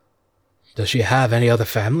 "Does she have any other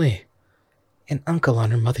family?" "An uncle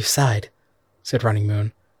on her mother's side," said Running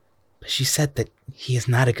Moon. "But she said that he is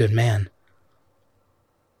not a good man."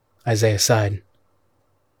 Isaiah sighed.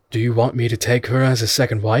 "Do you want me to take her as a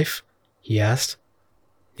second wife?" he asked.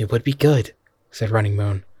 "It would be good," said Running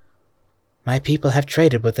Moon. "My people have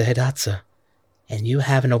traded with the Hidatsa, and you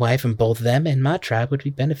having a wife in both them and my tribe would be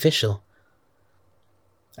beneficial."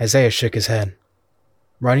 Isaiah shook his head.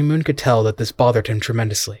 Running Moon could tell that this bothered him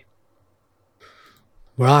tremendously.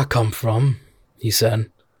 "Where I come from," he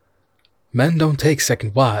said, "men don't take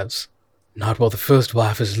second wives, not while the first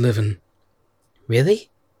wife is living."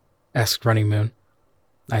 "Really?" asked Running Moon.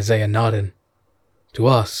 Isaiah nodded. "To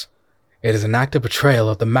us, it is an act of betrayal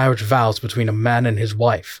of the marriage vows between a man and his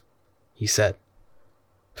wife," he said.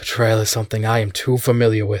 "Betrayal is something I am too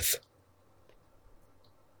familiar with."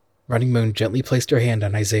 Running Moon gently placed her hand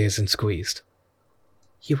on Isaiah's and squeezed.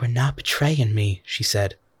 "You are not betraying me," she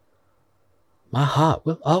said. "My heart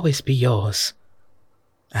will always be yours."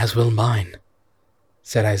 "As will mine,"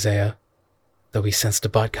 said Isaiah, though he sensed a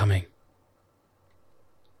butt coming.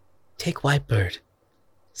 "Take Whitebird,"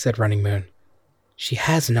 said Running Moon. "She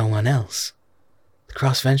has no one else. The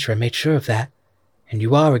cross-venturer made sure of that, and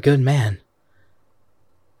you are a good man."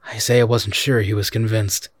 Isaiah wasn't sure he was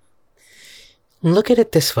convinced. "Look at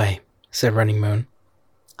it this way," said Running Moon.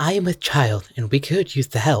 "I am with child, and we could use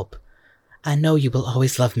the help. I know you will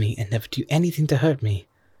always love me and never do anything to hurt me."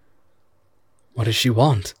 "What does she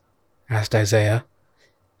want?" asked Isaiah.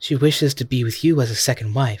 "She wishes to be with you as a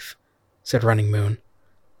second wife," said Running Moon.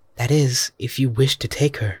 "That is, if you wish to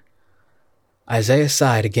take her." Isaiah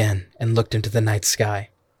sighed again and looked into the night sky.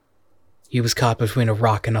 He was caught between a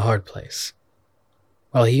rock and a hard place.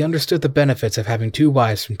 While he understood the benefits of having two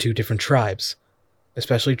wives from two different tribes,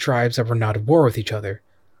 especially tribes that were not at war with each other,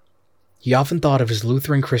 he often thought of his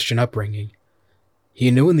Lutheran Christian upbringing.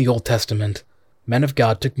 He knew in the Old Testament, men of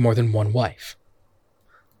God took more than one wife.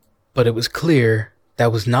 But it was clear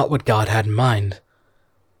that was not what God had in mind.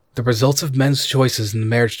 The results of men's choices in the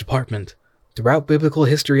marriage department, throughout biblical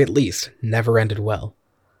history at least, never ended well.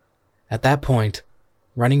 At that point,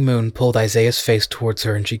 Running Moon pulled Isaiah's face towards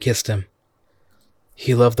her and she kissed him.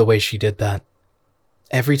 He loved the way she did that.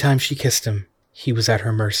 Every time she kissed him, he was at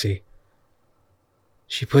her mercy.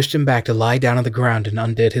 She pushed him back to lie down on the ground and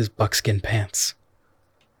undid his buckskin pants.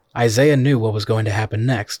 Isaiah knew what was going to happen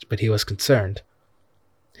next, but he was concerned.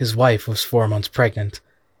 His wife was 4 months pregnant,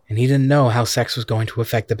 and he didn't know how sex was going to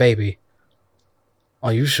affect the baby.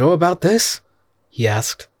 "Are you sure about this?" he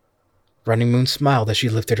asked. Running Moon smiled as she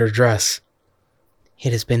lifted her dress.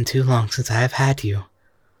 "It has been too long since I have had you."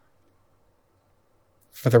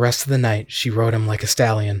 For the rest of the night, she rode him like a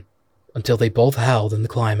stallion, until they both howled in the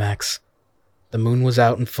climax. The moon was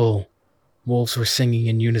out in full. Wolves were singing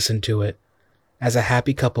in unison to it, as a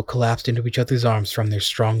happy couple collapsed into each other's arms from their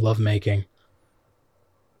strong love-making.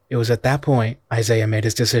 It was at that point Isaiah made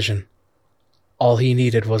his decision. All he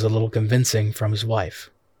needed was a little convincing from his wife.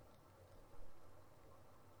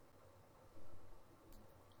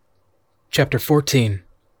 Chapter 14.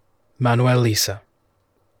 Manuel Lisa.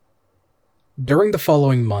 During the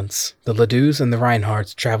following months, the Ledoux and the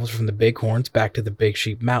Reinhardts traveled from the Big Horns back to the Big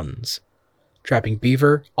Sheep Mountains, trapping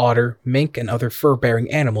beaver, otter, mink, and other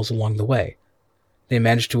fur-bearing animals along the way. They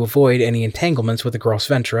managed to avoid any entanglements with the Gros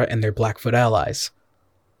Ventre and their Blackfoot allies.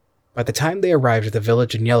 By the time they arrived at the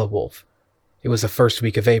village in Yellow Wolf, it was the first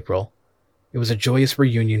week of April. It was a joyous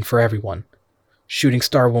reunion for everyone. Shooting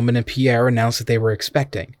Star Woman and Pierre announced that they were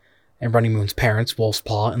expecting, and Running Moon's parents, Wolf's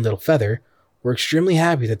Paw and Little Feather, were extremely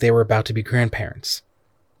happy that they were about to be grandparents.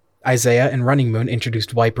 Isaiah and Running Moon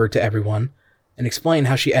introduced Whitebird to everyone, and explained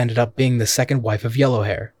how she ended up being the second wife of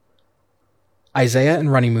Yellowhair. Isaiah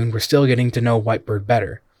and Running Moon were still getting to know Whitebird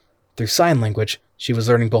better. Through sign language, she was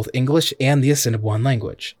learning both English and the Assiniboine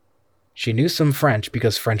language. She knew some French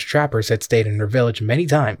because French trappers had stayed in her village many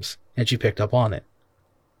times, and she picked up on it.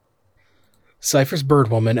 Cypher's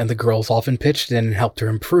Birdwoman and the girls often pitched in and helped her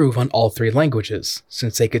improve on all three languages,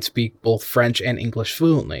 since they could speak both French and English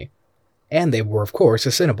fluently, and they were of course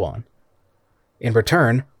Assiniboine. In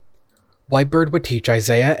return, Whitebird would teach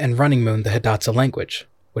Isaiah and Running Moon the Hidatsa language,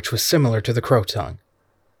 which was similar to the Crow tongue.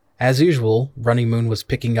 As usual, Running Moon was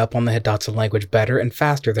picking up on the Hidatsa language better and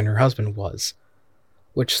faster than her husband was,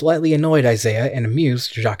 which slightly annoyed Isaiah and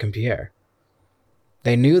amused Jacques and Pierre.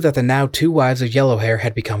 They knew that the now two wives of Yellowhair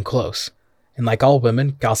had become close, and like all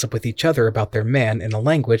women, gossip with each other about their man in a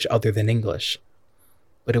language other than English.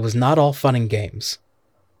 But it was not all fun and games.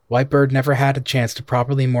 Whitebird never had a chance to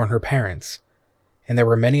properly mourn her parents, and there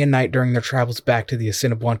were many a night during their travels back to the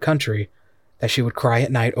Assiniboine country that she would cry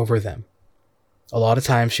at night over them. A lot of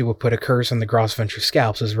times she would put a curse on the Gros Ventre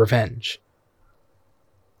scalps as revenge.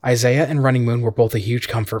 Isaiah and Running Moon were both a huge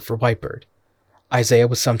comfort for Whitebird. Isaiah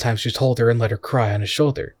would sometimes just hold her and let her cry on his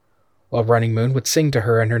shoulder, while Running Moon would sing to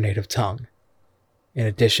her in her native tongue. In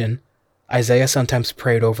addition, Isaiah sometimes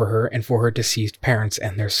prayed over her and for her deceased parents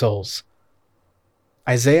and their souls.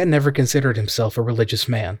 Isaiah never considered himself a religious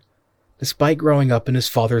man, despite growing up in his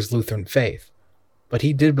father's Lutheran faith, but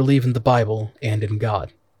he did believe in the Bible and in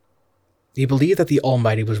God. He believed that the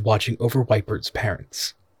Almighty was watching over Whitebird's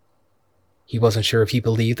parents. He wasn't sure if he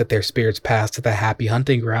believed that their spirits passed to the happy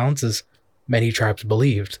hunting grounds as many tribes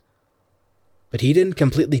believed, but he didn't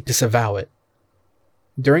completely disavow it.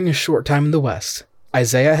 During his short time in the West,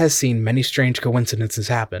 Isaiah has seen many strange coincidences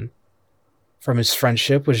happen, from his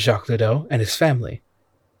friendship with Jacques Ledoux and his family,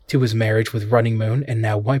 to his marriage with Running Moon and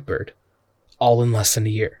now Whitebird, all in less than a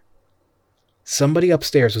year. Somebody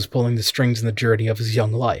upstairs was pulling the strings in the journey of his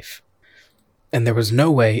young life, and there was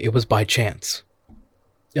no way it was by chance.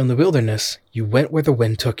 In the wilderness, you went where the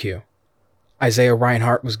wind took you. Isaiah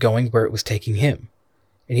Reinhardt was going where it was taking him,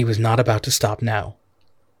 and he was not about to stop now.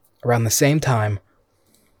 Around the same time,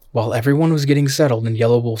 while everyone was getting settled in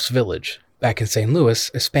Yellow Wolf's village, back in St.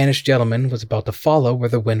 Louis, a Spanish gentleman was about to follow where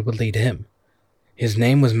the wind would lead him. His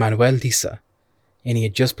name was Manuel Lisa, and he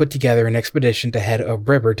had just put together an expedition to head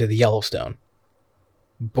upriver to the Yellowstone.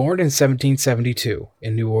 Born in 1772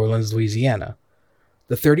 in New Orleans, Louisiana,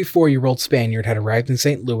 the 34-year-old Spaniard had arrived in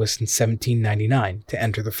St. Louis in 1799 to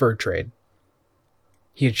enter the fur trade.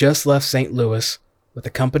 He had just left St. Louis with a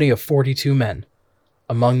company of 42 men,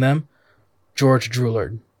 among them George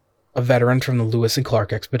Drouillard, a veteran from the Lewis and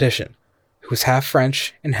Clark expedition, who was half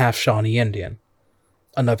French and half Shawnee Indian.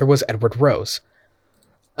 Another was Edward Rose,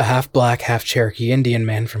 a half-black, half-Cherokee Indian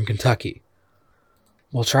man from Kentucky.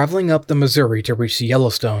 While traveling up the Missouri to reach the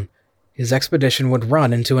Yellowstone, his expedition would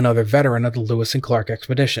run into another veteran of the Lewis and Clark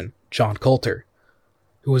expedition, John Colter,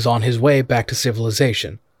 who was on his way back to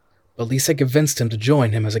civilization, but Lisa convinced him to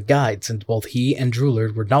join him as a guide since both he and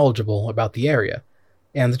Drouillard were knowledgeable about the area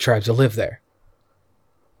and the tribes that lived there.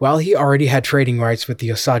 While he already had trading rights with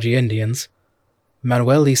the Osage Indians,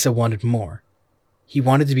 Manuel Lisa wanted more. He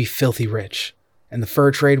wanted to be filthy rich, and the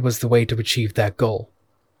fur trade was the way to achieve that goal.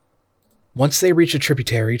 Once they reached a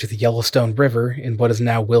tributary to the Yellowstone River in what is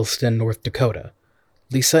now Williston, North Dakota,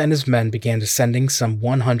 Lisa and his men began descending some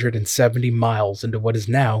 170 miles into what is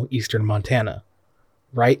now eastern Montana,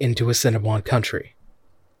 right into Assiniboine country.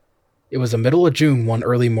 It was the middle of June one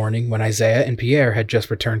early morning when Isaiah and Pierre had just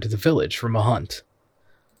returned to the village from a hunt.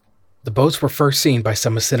 The boats were first seen by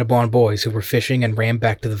some Assiniboine boys who were fishing and ran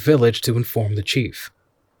back to the village to inform the chief.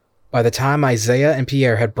 By the time Isaiah and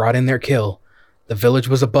Pierre had brought in their kill, the village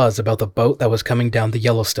was abuzz about the boat that was coming down the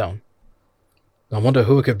Yellowstone. "I wonder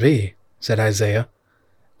who it could be," said Isaiah.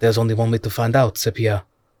 "There's only one way to find out," said Pierre.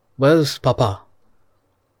 "Where's Papa?"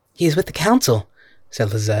 "He is with the council,"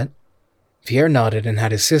 said Lizette. Pierre nodded and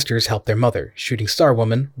had his sisters help their mother, shooting Star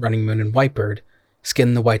Woman, Running Moon, and Whitebird,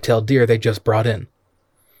 skin the white-tailed deer they just brought in.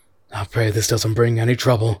 "I pray this doesn't bring any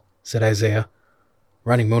trouble," said Isaiah.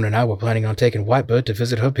 "Running Moon and I were planning on taking Whitebird to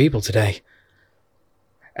visit her people today."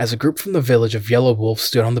 As a group from the village of Yellow Wolf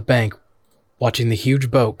stood on the bank, watching the huge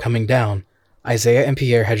boat coming down, Isaiah and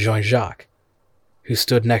Pierre had joined Jacques, who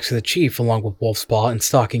stood next to the chief along with Wolf's Paw and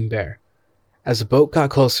Stalking Bear. As the boat got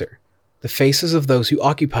closer, the faces of those who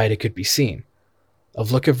occupied it could be seen. A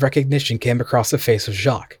look of recognition came across the face of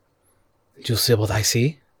Jacques. "Do you see what I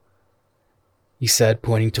see?" he said,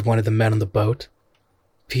 pointing to one of the men on the boat.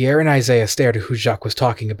 Pierre and Isaiah stared at who Jacques was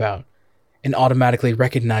talking about, and automatically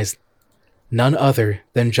recognized none other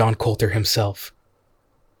than John Colter himself.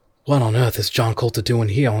 "What on earth is John Colter doing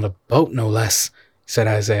here on a boat, no less?" said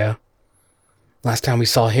Isaiah. "Last time we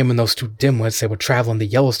saw him and those two dimwits, they were traveling the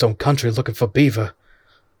Yellowstone country looking for beaver."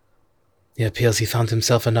 "It appears he found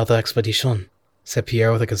himself another expedition," said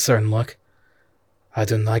Pierre with a concerned look. "I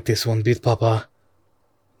don't like this one bit, Papa."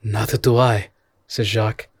 "Neither do I," said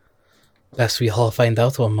Jacques. "Best we all find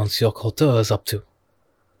out what Monsieur Colter is up to."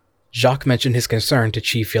 Jacques mentioned his concern to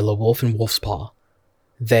Chief Yellow Wolf and Wolf's Paw.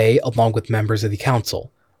 They, along with members of the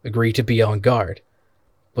council, agreed to be on guard,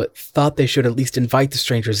 but thought they should at least invite the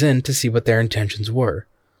strangers in to see what their intentions were.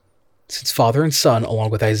 Since father and son,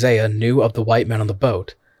 along with Isaiah, knew of the white men on the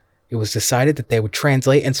boat, it was decided that they would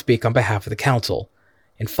translate and speak on behalf of the council,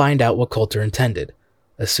 and find out what Colter intended,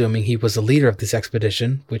 assuming he was the leader of this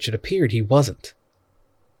expedition, which it appeared he wasn't.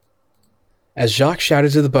 As Jacques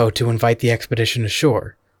shouted to the boat to invite the expedition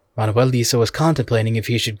ashore, Manuel Lisa was contemplating if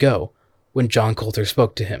he should go, when John Colter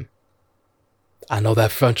spoke to him. "I know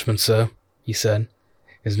that Frenchman, sir," he said.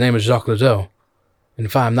 "His name is Jacques Ledoux, and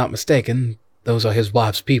if I am not mistaken, those are his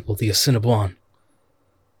wife's people, the Assiniboine."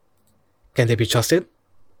 "Can they be trusted?"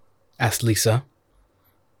 asked Lisa.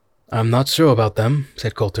 "I'm not sure about them,"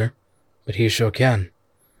 said Colter, "but he sure can."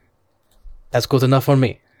 "That's good enough for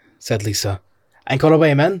me," said Lisa. "Anchor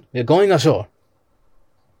away, men. We're going ashore."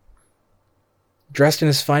 Dressed in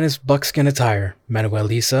his finest buckskin attire, Manuel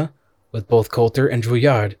Lisa, with both Colter and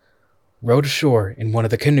Drouillard, rowed ashore in one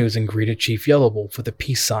of the canoes and greeted Chief Yellow Wolf with a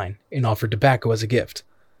peace sign and offered tobacco as a gift.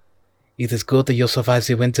 It is good that you survived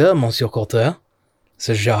the winter, Monsieur Coulter,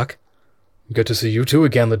 said Jacques. Good to see you two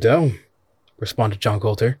again, Ledoux, responded John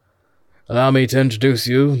Coulter. Allow me to introduce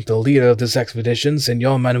you, the leader of this expedition,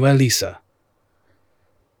 Senor Manuel Lisa.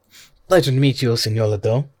 Pleasure to meet you, Senor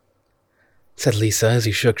Ledoux, said Lisa as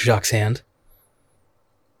he shook Jacques' hand.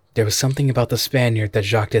 There was something about the Spaniard that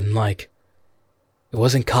Jacques didn't like. It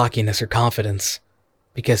wasn't cockiness or confidence,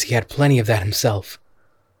 because he had plenty of that himself.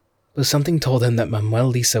 But something told him that Manuel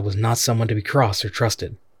Lisa was not someone to be crossed or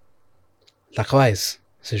trusted. Likewise,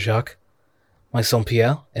 said Jacques. My son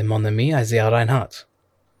Pierre and mon ami Isaiah Reinhardt.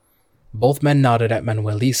 Both men nodded at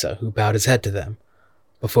Manuel Lisa, who bowed his head to them,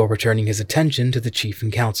 before returning his attention to the chief in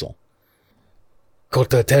council.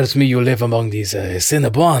 Coulter tells me you live among these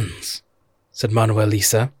Cinnabons, said Manuel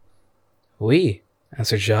Lisa. Oui,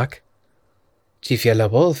 answered Jacques. Chief Yellow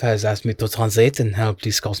Wolf has asked me to translate and help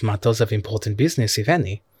discuss matters of important business, if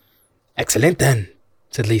any. Excellent, then,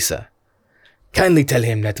 said Lisa. Kindly tell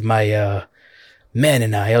him that my, men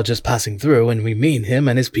and I are just passing through, and we mean him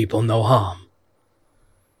and his people no harm.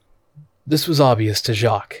 This was obvious to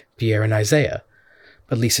Jacques, Pierre, and Isaiah,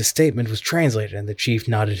 but Lisa's statement was translated and the chief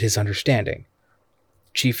nodded his understanding.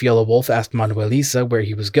 Chief Yellow Wolf asked Manuel Lisa where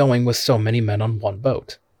he was going with so many men on one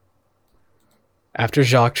boat. After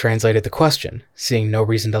Jacques translated the question, seeing no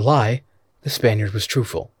reason to lie, the Spaniard was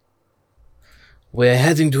truthful. We're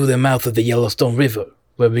heading to the mouth of the Yellowstone River,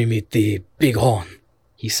 where we meet the Big Horn,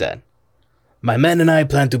 he said. My men and I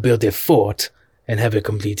plan to build a fort and have it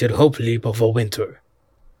completed hopefully before winter.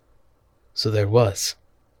 So there was.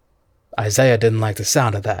 Isaiah didn't like the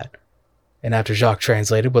sound of that, and after Jacques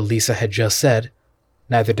translated what Lisa had just said,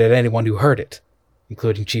 neither did anyone who heard it,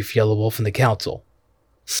 including Chief Yellow Wolf and the council.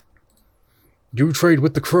 You trade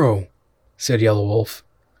with the Crow, said Yellow Wolf.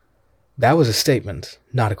 That was a statement,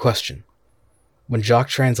 not a question. When Jacques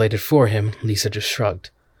translated for him, Lisa just shrugged.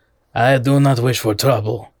 I do not wish for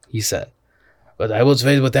trouble, he said, but I will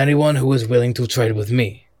trade with anyone who is willing to trade with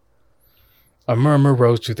me. A murmur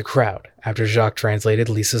rose through the crowd after Jacques translated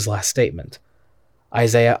Lisa's last statement.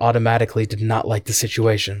 Isaiah automatically did not like the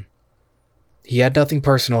situation. He had nothing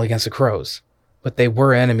personal against the Crows, but they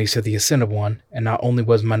were enemies to the Assiniboine, and not only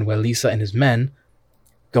was Manuel Lisa and his men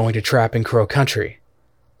going to trap in Crow country,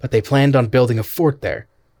 but they planned on building a fort there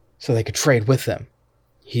so they could trade with them.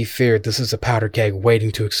 He feared this was a powder keg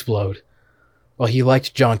waiting to explode. While he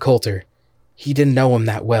liked John Coulter, he didn't know him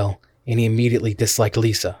that well, and he immediately disliked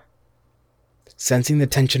Lisa. Sensing the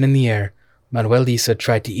tension in the air, Manuel Lisa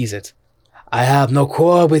tried to ease it. I have no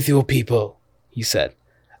quarrel with your people, he said.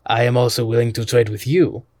 I am also willing to trade with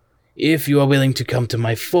you, if you are willing to come to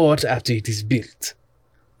my fort after it is built.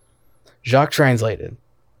 Jacques translated,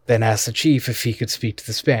 then asked the chief if he could speak to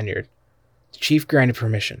the Spaniard. The chief granted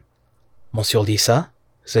permission. Monsieur Lisa,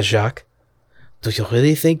 said Jacques, do you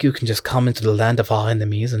really think you can just come into the land of our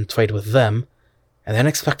enemies and trade with them, and then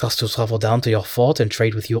expect us to travel down to your fort and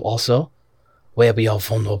trade with you also, where we are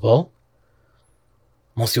vulnerable?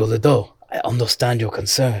 Monsieur Ledoux, I understand your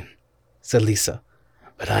concern, said Lisa,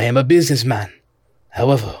 but I am a businessman.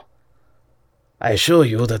 However, I assure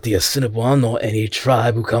you that the Assiniboine or any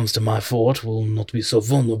tribe who comes to my fort will not be so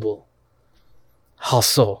vulnerable. How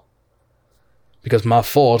so? Because my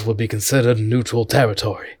fort will be considered neutral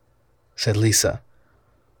territory, said Lisa.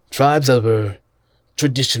 Tribes that were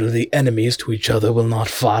traditionally enemies to each other will not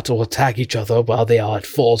fight or attack each other while they are at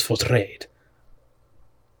fault for trade.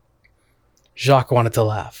 Jacques wanted to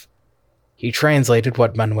laugh. He translated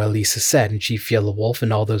what Manuel Lisa said, and Chief Yellow Wolf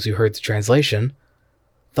and all those who heard the translation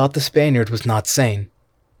thought the Spaniard was not sane.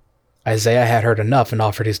 Isaiah had heard enough and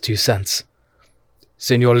offered his 2 cents.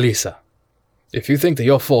 Senor Lisa, if you think that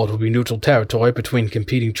your fort will be neutral territory between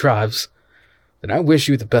competing tribes, then I wish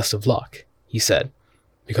you the best of luck, he said,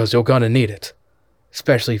 because you're gonna need it,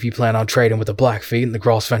 especially if you plan on trading with the Blackfeet and the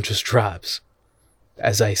Gross Ventress tribes.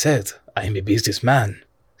 As I said, I am a businessman,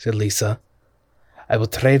 said Lisa. I will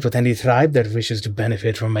trade with any tribe that wishes to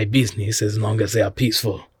benefit from my business as long as they are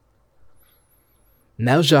peaceful.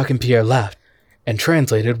 Now Jacques and Pierre laughed and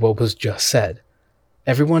translated what was just said.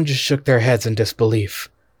 Everyone just shook their heads in disbelief.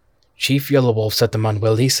 Chief Yellow Wolf said to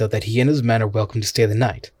Manuel Lisa that he and his men are welcome to stay the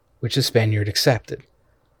night, which the Spaniard accepted.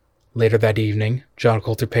 Later that evening, John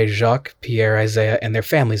Coulter paid Jacques, Pierre, Isaiah, and their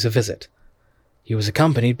families a visit. He was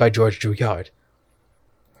accompanied by George Drouillard.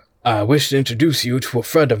 I wish to introduce you to a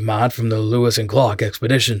friend of mine from the Lewis and Clark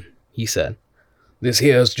expedition, he said. This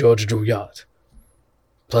here's George Drouillard.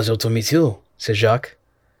 Pleasure to meet you, said Jacques.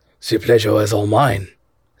 The pleasure is all mine,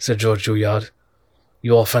 said George Drouillard.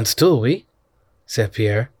 You are friends too, oui? Said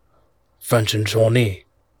Pierre. French and Shawnee,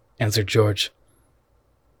 answered George.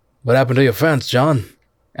 What happened to your friends, John?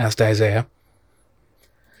 Asked Isaiah.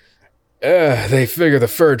 They figure the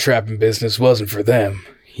fur trapping business wasn't for them,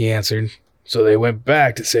 he answered, so they went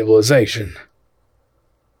back to civilization.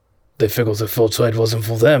 They figured the fur trade wasn't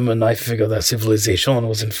for them, and I figured that civilization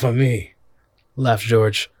wasn't for me, laughed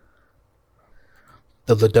George.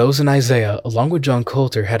 The Ledoux and Isaiah, along with John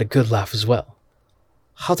Coulter, had a good laugh as well.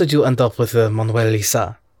 How did you end up with Manuel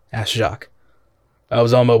Lisa? Asked Jacques. I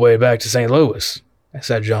was on my way back to St. Louis,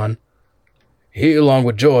 said John. He, along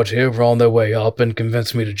with George here, were on their way up and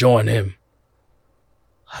convinced me to join him.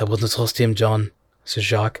 I wouldn't trust him, John, said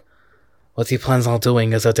Jacques. What he plans on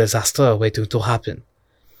doing is a disaster waiting to happen.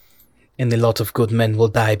 And a lot of good men will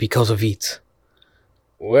die because of it.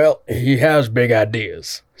 Well, he has big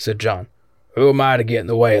ideas, said John. Who am I to get in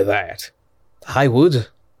the way of that? I would,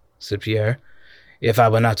 said Pierre, if I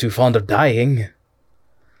were not too fond of dying.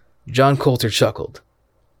 John Coulter chuckled.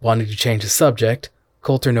 Wanting to change the subject,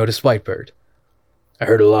 Coulter noticed Whitebird. I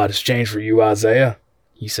heard a lot has changed for you, Isaiah,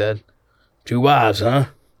 he said. 2 wives, huh?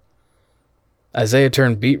 Isaiah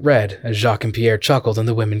turned beet red as Jacques and Pierre chuckled and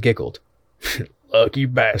the women giggled. Lucky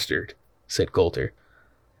bastard, said Coulter.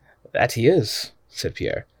 That he is, said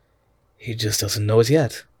Pierre. He just doesn't know it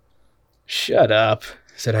yet. Shut up,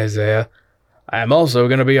 said Isaiah. I am also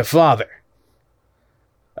going to be a father.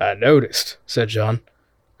 I noticed, said John.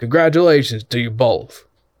 Congratulations to you both.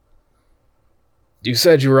 You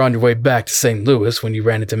said you were on your way back to St. Louis when you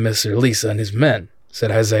ran into Mr. Lisa and his men,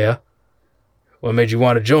 said Isaiah. What made you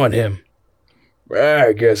want to join him?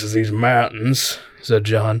 I guess it's these mountains, said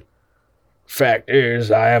John. Fact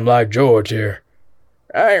is, I am like George here.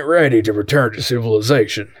 I ain't ready to return to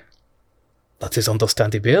civilization. That is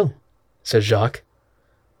understandable, said Jacques.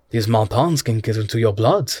 These mountains can get into your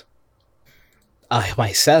blood. I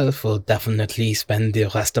myself will definitely spend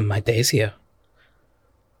the rest of my days here.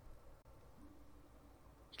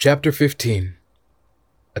 Chapter 15.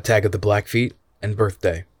 Attack of the Blackfeet and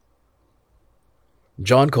Birthday.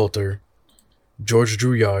 John Coulter, George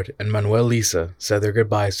Drouillard, and Manuel Lisa said their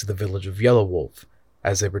goodbyes to the village of Yellow Wolf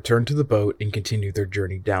as they returned to the boat and continued their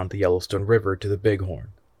journey down the Yellowstone River to the Bighorn.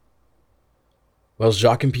 While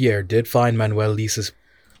Jacques and Pierre did find Manuel Lisa's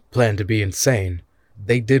plan to be insane,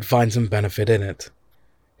 they did find some benefit in it.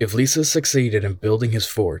 If Lisa succeeded in building his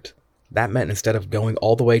fort, that meant instead of going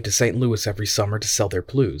all the way to St. Louis every summer to sell their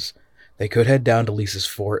blues, they could head down to Lisa's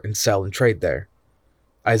fort and sell and trade there.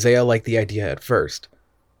 Isaiah liked the idea at first,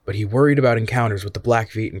 but he worried about encounters with the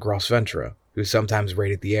Blackfeet and Gros Ventre, who sometimes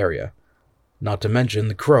raided the area. Not to mention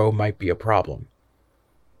the Crow might be a problem.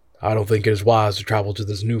 I don't think it is wise to travel to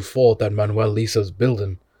this new fort that Manuel Lisa's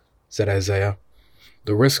building, said Isaiah.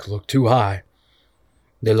 The risks look too high.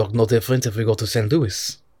 They look no different if we go to St.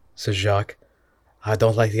 Louis, said Jacques. I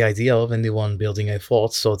don't like the idea of anyone building a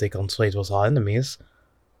fort so they can trade with our enemies,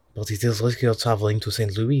 but it is riskier traveling to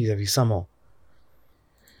St. Louis every summer.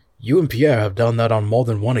 You and Pierre have done that on more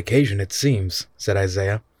than one occasion, it seems, said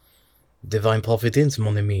Isaiah. Divine providence,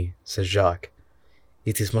 mon ami, said Jacques.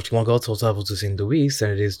 It is much longer to travel to St. Louis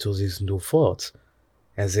than it is to this new fort,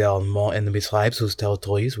 as there are more enemy tribes whose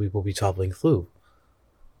territories we will be traveling through.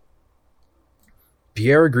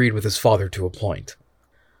 Pierre agreed with his father to a point.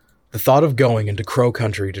 The thought of going into Crow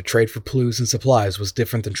Country to trade for blues and supplies was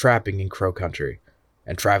different than trapping in Crow Country,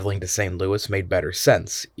 and traveling to St. Louis made better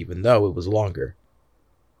sense, even though it was longer.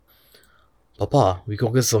 Papa, we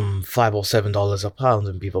could get some $5 or $7 a pound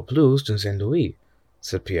in beaver blues in St. Louis,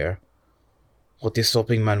 said Pierre. What is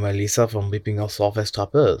stopping Manuel Lisa from ripping us off as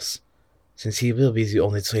trappers, since he will be the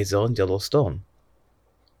only trader in Yellowstone?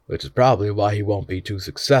 Which is probably why he won't be too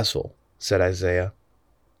successful, said Isaiah.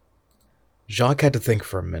 Jacques had to think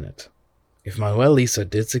for a minute. If Manuel Lisa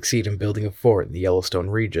did succeed in building a fort in the Yellowstone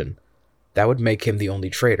region, that would make him the only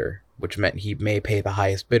trader, which meant he may pay the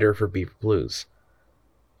highest bidder for beaver blues.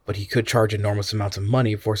 But he could charge enormous amounts of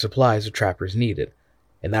money for supplies the trappers needed,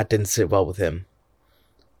 and that didn't sit well with him.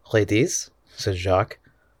 Ladies, said Jacques,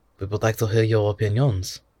 we would like to hear your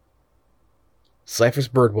opinions. Cypher's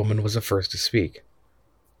birdwoman was the first to speak.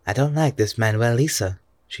 I don't like this Manuel Lisa,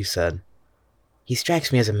 she said. He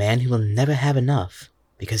strikes me as a man who will never have enough,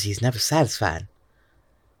 because he's never satisfied.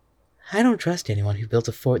 I don't trust anyone who built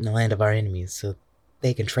a fort in the land of our enemies so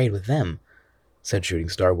they can trade with them, said Shooting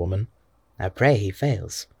Star Woman. I pray he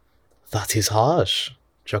fails. That is harsh,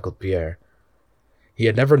 chuckled Pierre. He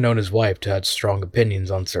had never known his wife to have strong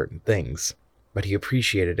opinions on certain things, but he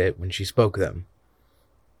appreciated it when she spoke them.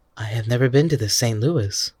 I have never been to the St.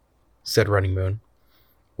 Louis, said Running Moon.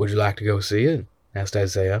 Would you like to go see it? Asked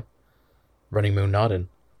Isaiah. Running Moon nodded.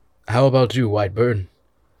 How about you, Whitebird?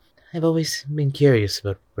 I've always been curious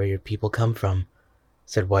about where your people come from,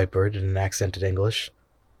 said Whitebird in an accented English.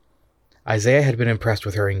 Isaiah had been impressed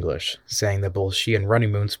with her English, saying that both she and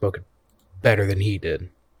Running Moon spoke better than he did.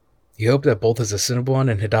 He hoped that both his Assiniboine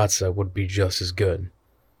and Hidatsa would be just as good.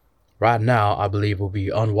 "Right now, I believe it would be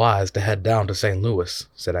unwise to head down to St. Louis,"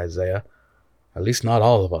 said Isaiah. "At least not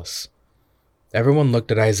all of us." Everyone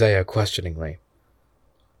looked at Isaiah questioningly.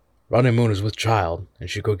 "Running Moon is with child, and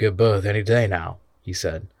she could give birth any day now," he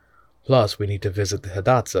said. "Plus, we need to visit the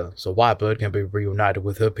Hidatsa, so Whitebird can be reunited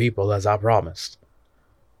with her people as I promised."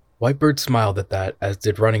 Whitebird smiled at that, as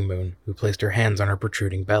did Running Moon, who placed her hands on her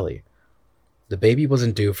protruding belly. The baby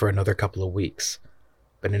wasn't due for another couple of weeks,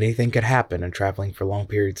 but anything could happen, and traveling for long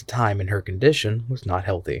periods of time in her condition was not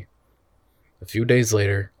healthy. A few days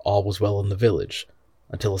later, all was well in the village,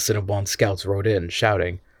 until Assiniboine scouts rode in,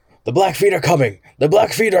 shouting, "The Blackfeet are coming! The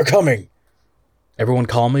Blackfeet are coming!" Everyone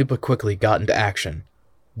calmly but quickly got into action.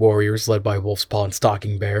 Warriors led by Wolf's Paw and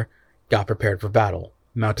Stalking Bear got prepared for battle,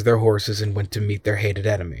 mounted their horses, and went to meet their hated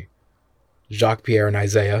enemy. Jacques, Pierre, and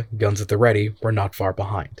Isaiah, guns at the ready, were not far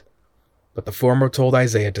behind. But the former told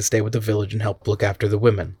Isaiah to stay with the village and help look after the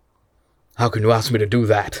women. "How can you ask me to do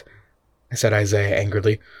that?" said Isaiah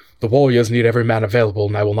angrily. "The warriors need every man available,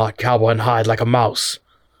 and I will not cower and hide like a mouse."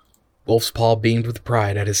 Wolf's Paw beamed with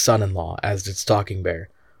pride at his son-in-law, as did Stalking Bear,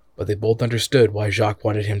 but they both understood why Jacques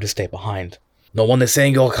wanted him to stay behind. "No one is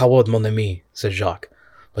saying you're a coward, mon ami," said Jacques,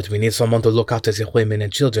 "but we need someone to look after the women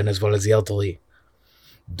and children as well as the elderly."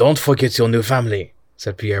 "Don't forget your new family,"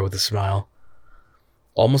 said Pierre with a smile.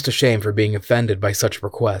 Almost ashamed for being offended by such a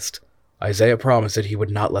request, Isaiah promised that he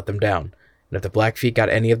would not let them down, and if the Blackfeet got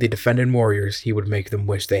any of the defending warriors, he would make them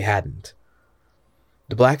wish they hadn't.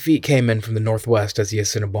 The Blackfeet came in from the northwest as the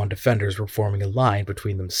Assiniboine defenders were forming a line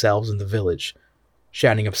between themselves and the village,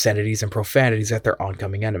 shouting obscenities and profanities at their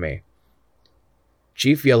oncoming enemy.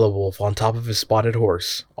 Chief Yellow Wolf, on top of his spotted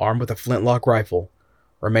horse, armed with a flintlock rifle,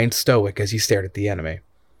 remained stoic as he stared at the enemy.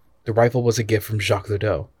 The rifle was a gift from Jacques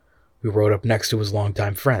Ledoux, who rode up next to his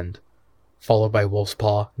longtime friend, followed by Wolf's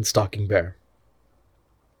Paw and Stalking Bear.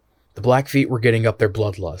 The Blackfeet were getting up their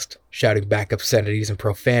bloodlust, shouting back obscenities and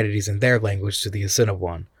profanities in their language to the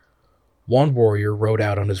Assiniboine. One warrior rode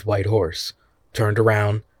out on his white horse, turned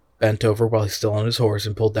around, bent over while he's still on his horse,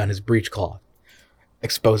 and pulled down his breechcloth,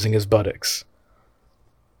 exposing his buttocks.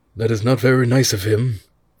 "That is not very nice of him,"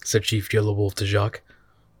 said Chief Yellow Wolf to Jacques.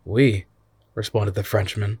 "Oui," responded the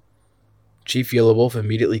Frenchman. Chief Yellow Wolf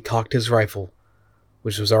immediately cocked his rifle,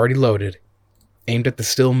 which was already loaded, aimed at the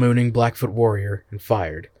still mooning Blackfoot warrior, and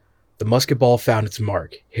fired. The musket ball found its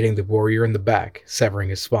mark, hitting the warrior in the back, severing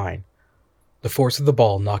his spine. The force of the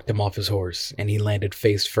ball knocked him off his horse, and he landed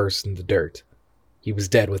face first in the dirt. He was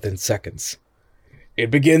dead within seconds. "It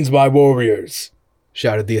begins, my warriors!"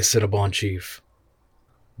 shouted the Assiniboine chief.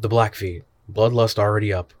 The Blackfeet, bloodlust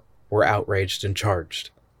already up, were outraged and charged.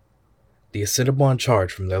 The Assiniboine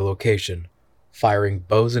charged from their location, firing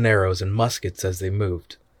bows and arrows and muskets as they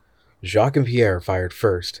moved. Jacques and Pierre fired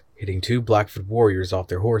first, hitting 2 Blackfoot warriors off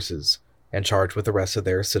their horses, and charged with the rest of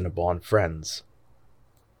their Assiniboine friends.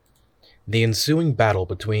 The ensuing battle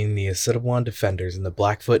between the Assiniboine defenders and the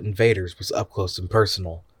Blackfoot invaders was up close and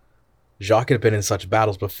personal. Jacques had been in such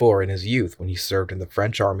battles before in his youth when he served in the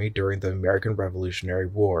French army during the American Revolutionary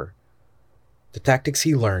War. The tactics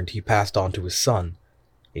he learned he passed on to his son,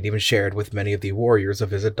 and even shared with many of the warriors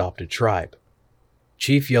of his adopted tribe.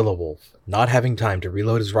 Chief Yellow Wolf, not having time to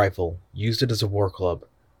reload his rifle, used it as a war club,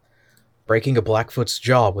 breaking a Blackfoot's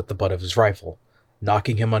jaw with the butt of his rifle,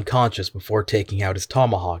 knocking him unconscious before taking out his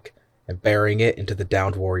tomahawk and burying it into the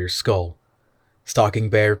downed warrior's skull. Stalking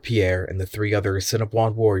Bear, Pierre, and the 3 other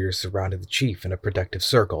Assiniboine warriors surrounded the chief in a protective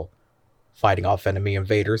circle, fighting off enemy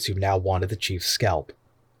invaders who now wanted the chief's scalp.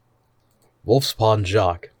 Wolf's Paw and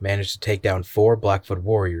Jacques managed to take down 4 Blackfoot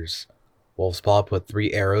warriors. Wolf's Paw put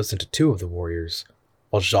 3 arrows into 2 of the warriors,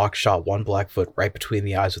 while Jacques shot 1 Blackfoot right between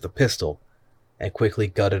the eyes with a pistol, and quickly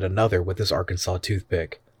gutted another with his Arkansas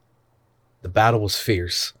toothpick. The battle was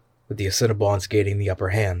fierce, with the Assiniboines gaining the upper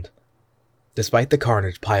hand. Despite the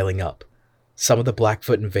carnage piling up, some of the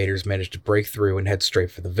Blackfoot invaders managed to break through and head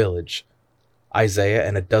straight for the village. Isaiah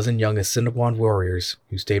and a dozen young Assiniboine warriors,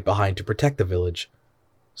 who stayed behind to protect the village,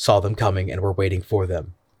 saw them coming and were waiting for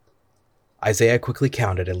them. Isaiah quickly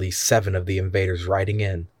counted at least 7 of the invaders riding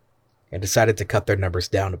in, and decided to cut their numbers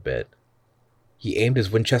down a bit. He aimed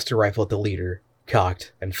his Winchester rifle at the leader,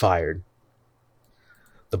 cocked, and fired.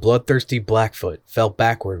 The bloodthirsty Blackfoot fell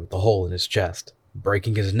backward with a hole in his chest,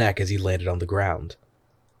 breaking his neck as he landed on the ground.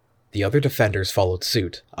 The other defenders followed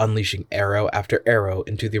suit, unleashing arrow after arrow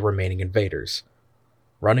into the remaining invaders.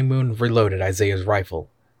 Running Moon reloaded Isaiah's rifle,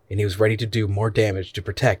 and he was ready to do more damage to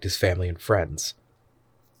protect his family and friends.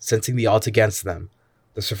 Sensing the odds against them,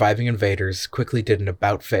 the surviving invaders quickly did an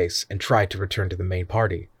about-face and tried to return to the main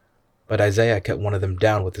party, but Isaiah cut one of them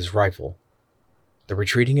down with his rifle, The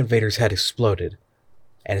retreating invader's head exploded,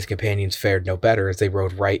 and his companions fared no better as they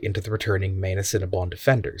rode right into the returning main Assiniboine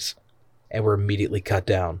defenders, and were immediately cut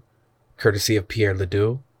down, courtesy of Pierre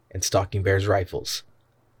Ledoux and Stalking Bear's rifles.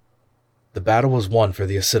 The battle was won for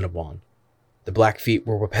the Assiniboine. The Blackfeet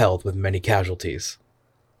were repelled with many casualties.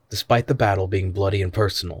 Despite the battle being bloody and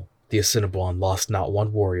personal, the Assiniboine lost not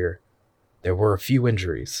one warrior. There were a few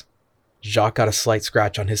injuries. Jacques got a slight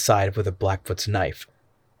scratch on his side with a Blackfoot's knife,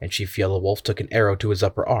 and Chief Yellow Wolf took an arrow to his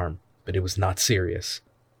upper arm, but it was not serious.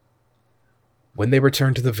 When they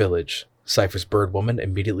returned to the village, Cypher's Birdwoman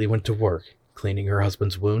immediately went to work, cleaning her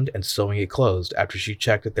husband's wound and sewing it closed after she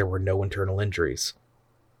checked that there were no internal injuries.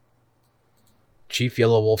 Chief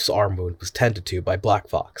Yellow Wolf's arm wound was tended to by Black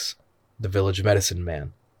Fox, the village medicine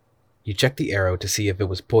man. He checked the arrow to see if it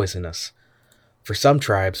was poisonous, for some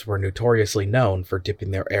tribes were notoriously known for dipping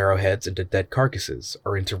their arrowheads into dead carcasses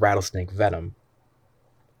or into rattlesnake venom.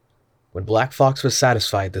 When Black Fox was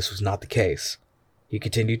satisfied this was not the case, he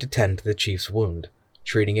continued to tend to the chief's wound,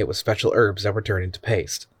 treating it with special herbs that were turned into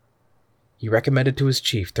paste. He recommended to his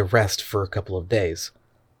chief to rest for a couple of days,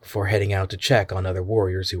 before heading out to check on other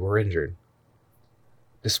warriors who were injured.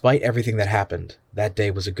 Despite everything that happened, that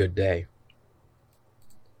day was a good day.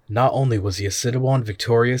 Not only was the Assiniboine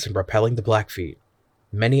victorious in repelling the Blackfeet,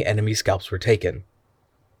 many enemy scalps were taken.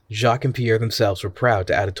 Jacques and Pierre themselves were proud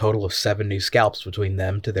to add a total of 7 new scalps between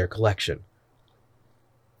them to their collection.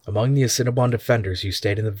 Among the Assiniboine defenders who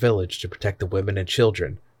stayed in the village to protect the women and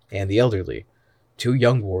children, and the elderly, 2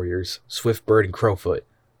 young warriors, Swiftbird and Crowfoot,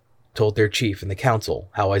 told their chief and the council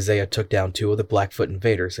how Isaiah took down 2 of the Blackfoot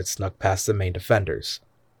invaders that snuck past the main defenders.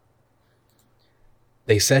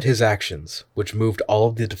 They said his actions, which moved all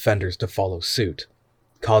of the defenders to follow suit,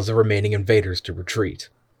 caused the remaining invaders to retreat.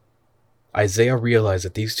 Isaiah realized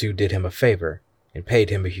that these 2 did him a favor, and paid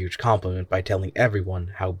him a huge compliment by telling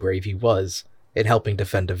everyone how brave he was in helping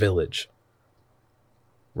defend a village.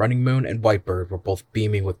 Running Moon and Whitebird were both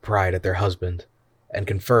beaming with pride at their husband, and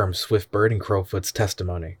confirmed Swiftbird and Crowfoot's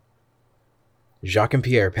testimony. Jacques and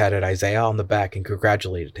Pierre patted Isaiah on the back and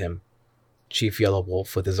congratulated him. Chief Yellow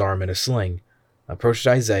Wolf, with his arm in a sling, approached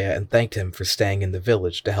Isaiah and thanked him for staying in the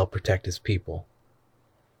village to help protect his people.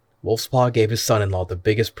 Wolfspaw gave his son-in-law the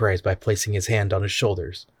biggest praise by placing his hand on his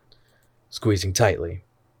shoulders, squeezing tightly.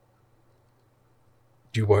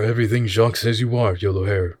 You are everything Jacques says you are,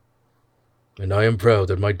 Yellowhair. And I am proud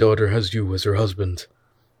that my daughter has you as her husband.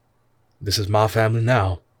 This is my family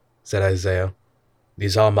now, said Isaiah.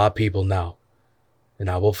 These are my people now,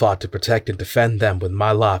 and I will fight to protect and defend them with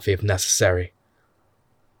my life if necessary.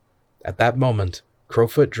 At that moment,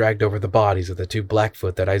 Crowfoot dragged over the bodies of the 2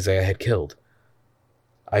 Blackfoot that Isaiah had killed.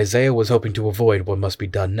 Isaiah was hoping to avoid what must be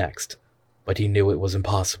done next, but he knew it was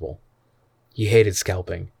impossible. He hated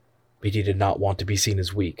scalping, but he did not want to be seen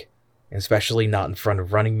as weak, especially not in front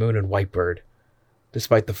of Running Moon and Whitebird,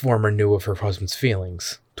 despite the former knew of her husband's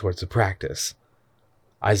feelings towards the practice.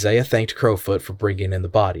 Isaiah thanked Crowfoot for bringing in the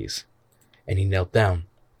bodies, and he knelt down,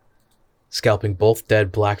 scalping both dead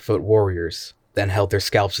Blackfoot warriors, then held their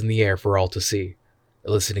scalps in the air for all to see,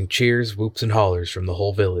 eliciting cheers, whoops, and hollers from the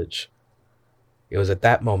whole village. It was at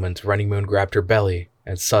that moment Running Moon grabbed her belly,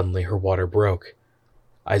 and suddenly her water broke.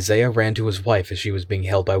 Isaiah ran to his wife as she was being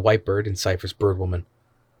held by Whitebird and Cypher's Birdwoman.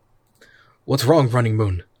 "What's wrong, Running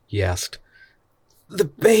Moon?" he asked. "The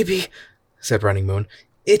baby," said Running Moon.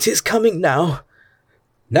 "It is coming now."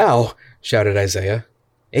 "Now?" shouted Isaiah.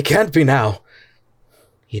 "It can't be now."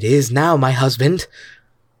 "It is now, my husband."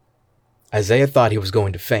 Isaiah thought he was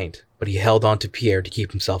going to faint, but he held on to Pierre to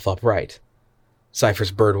keep himself upright.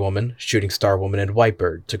 Cypher's Birdwoman, Shooting Star Woman, and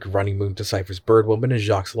Whitebird took Running Moon to Cypher's Birdwoman and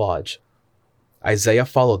Jacques' lodge. Isaiah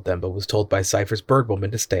followed them, but was told by Cypher's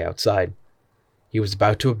Birdwoman to stay outside. He was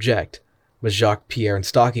about to object, but Jacques, Pierre, and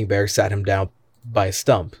Stalking Bear sat him down by a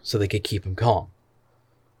stump so they could keep him calm.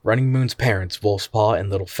 Running Moon's parents, Wolfspaw and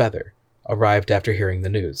Little Feather, arrived after hearing the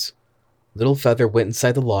news. Little Feather went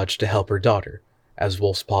inside the lodge to help her daughter, as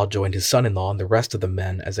Wolfspaw joined his son-in-law and the rest of the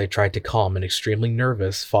men as they tried to calm an extremely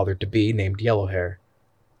nervous father-to-be named Yellowhair.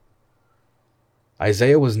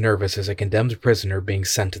 Isaiah was nervous as a condemned prisoner being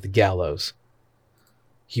sent to the gallows.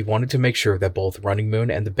 He wanted to make sure that both Running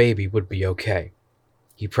Moon and the baby would be okay.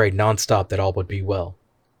 He prayed non-stop that all would be well.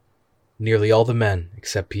 Nearly all the men,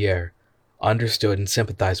 except Pierre, understood and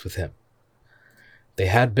sympathized with him. They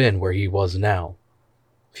had been where he was now.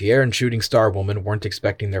 Pierre and Shooting Star Woman weren't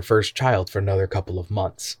expecting their first child for another couple of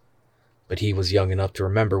months, but he was young enough to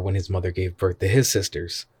remember when his mother gave birth to his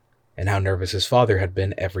sisters, and how nervous his father had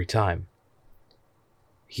been every time.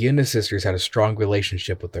 He and his sisters had a strong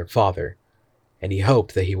relationship with their father, and he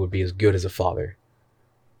hoped that he would be as good as a father.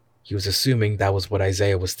 He was assuming that was what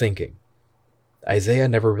Isaiah was thinking. Isaiah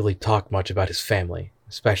never really talked much about his family,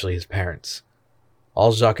 especially his parents.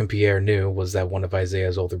 All Jacques and Pierre knew was that one of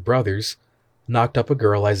Isaiah's older brothers knocked up a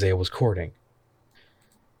girl Isaiah was courting.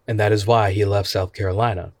 And that is why he left South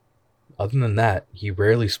Carolina. Other than that, he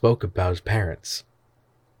rarely spoke about his parents.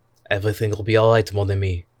 "Everything will be all right, mon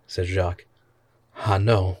ami," said Jacques. "I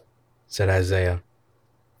know," said Isaiah.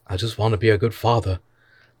 "I just want to be a good father,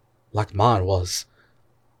 like mine was."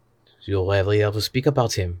 "You rarely ever speak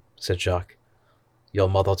about him," said Jacques. "Your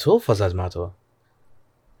mother too, for that matter."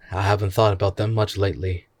 "I haven't thought about them much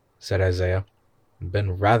lately," said Isaiah. "I've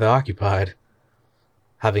been rather occupied."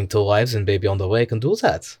 "Having 2 wives and baby on the way can do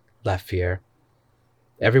that," laughed Pierre.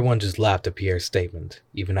 Everyone just laughed at Pierre's statement.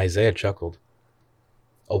 Even Isaiah chuckled.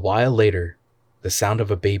 A while later, the sound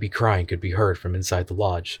of a baby crying could be heard from inside the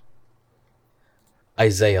lodge.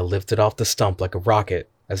 Isaiah lifted off the stump like a rocket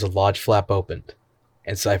as the lodge flap opened,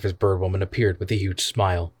 and Cypher's birdwoman appeared with a huge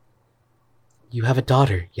smile. "You have a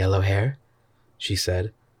daughter, Yellow Hair," she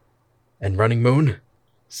said. "And Running Moon?"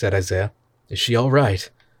 said Isaiah. "Is she all right?"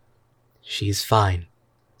 "She's fine,"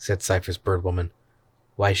 said Cypher's birdwoman.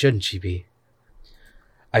 "Why shouldn't she be?"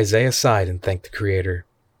 Isaiah sighed and thanked the Creator.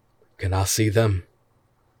 "Can I see them?"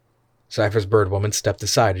 Cypher's birdwoman stepped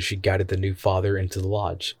aside as she guided the new father into the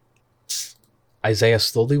lodge. Isaiah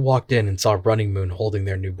slowly walked in and saw Running Moon holding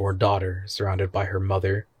their newborn daughter, surrounded by her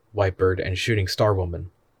mother, Whitebird, and Shooting Star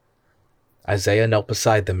Woman. Isaiah knelt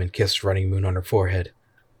beside them and kissed Running Moon on her forehead.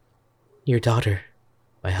 "Your daughter,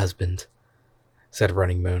 my husband," said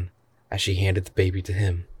Running Moon, as she handed the baby to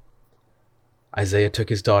him. Isaiah took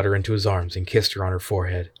his daughter into his arms and kissed her on her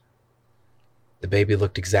forehead. The baby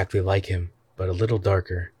looked exactly like him, but a little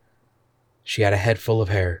darker. She had a head full of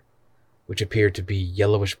hair, which appeared to be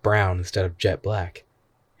yellowish-brown instead of jet black,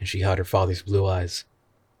 and she had her father's blue eyes.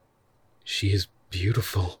 "She is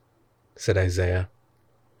beautiful," said Isaiah,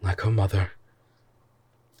 "like her mother."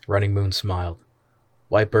 Running Moon smiled.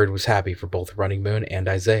 Whitebird was happy for both Running Moon and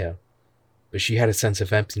Isaiah, but she had a sense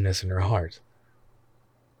of emptiness in her heart.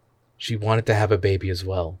 She wanted to have a baby as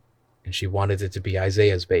well, and she wanted it to be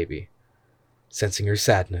Isaiah's baby. Sensing her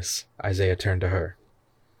sadness, Isaiah turned to her.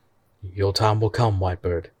 "Your time will come,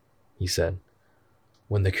 Whitebird," he said.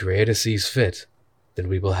 "When the Creator sees fit, then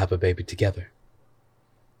we will have a baby together."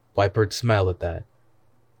 Whitebird smiled at that,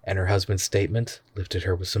 and her husband's statement lifted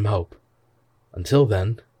her with some hope. "Until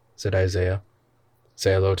then," said Isaiah,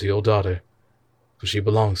 "say hello to your daughter, for she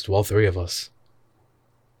belongs to all 3 of us."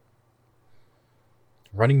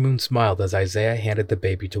 Running Moon smiled as Isaiah handed the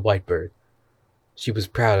baby to Whitebird. She was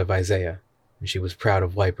proud of Isaiah, and she was proud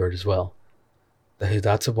of Whitebird as well. The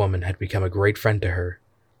Hidatsa woman had become a great friend to her,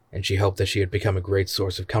 and she hoped that she had become a great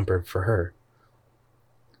source of comfort for her.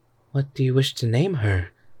 "What do you wish to name her?"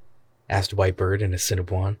 asked Whitebird in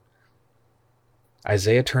Assiniboine.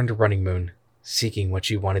 Isaiah turned to Running Moon, seeking what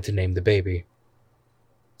she wanted to name the baby.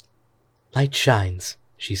 "Light Shines,"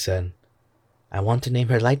 she said. "I want to name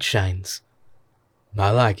her Light Shines."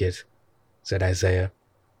 "I like it," said Isaiah.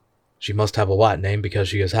 "She must have a white name because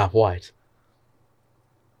she is half white."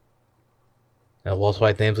 "And what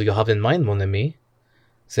white names will you have in mind, mon ami?"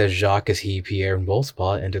 said Jacques as he, Pierre, and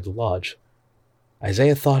Beaufort entered the lodge.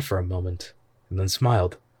 Isaiah thought for a moment, and then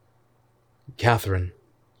smiled. "Catherine,"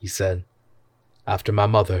 he said, "after my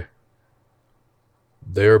mother."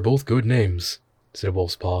 "They are both good names," said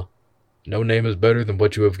Wolfspaw. "No name is better than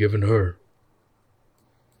what you have given her."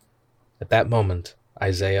 At that moment,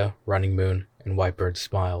 Isaiah, Running Moon, and Whitebird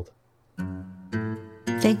smiled.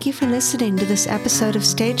 Thank you for listening to this episode of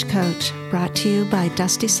Stagecoach, brought to you by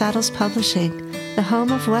Dusty Saddles Publishing, the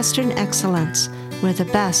home of Western excellence, where the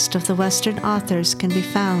best of the Western authors can be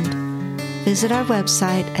found. Visit our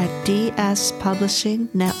website at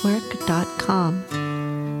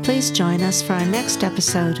dspublishingnetwork.com. Please join us for our next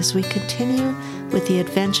episode as we continue with the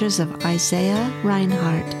adventures of Isaiah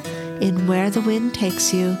Reinhardt in Where the Wind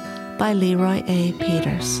Takes You by LeRoy A.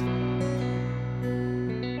 Peters.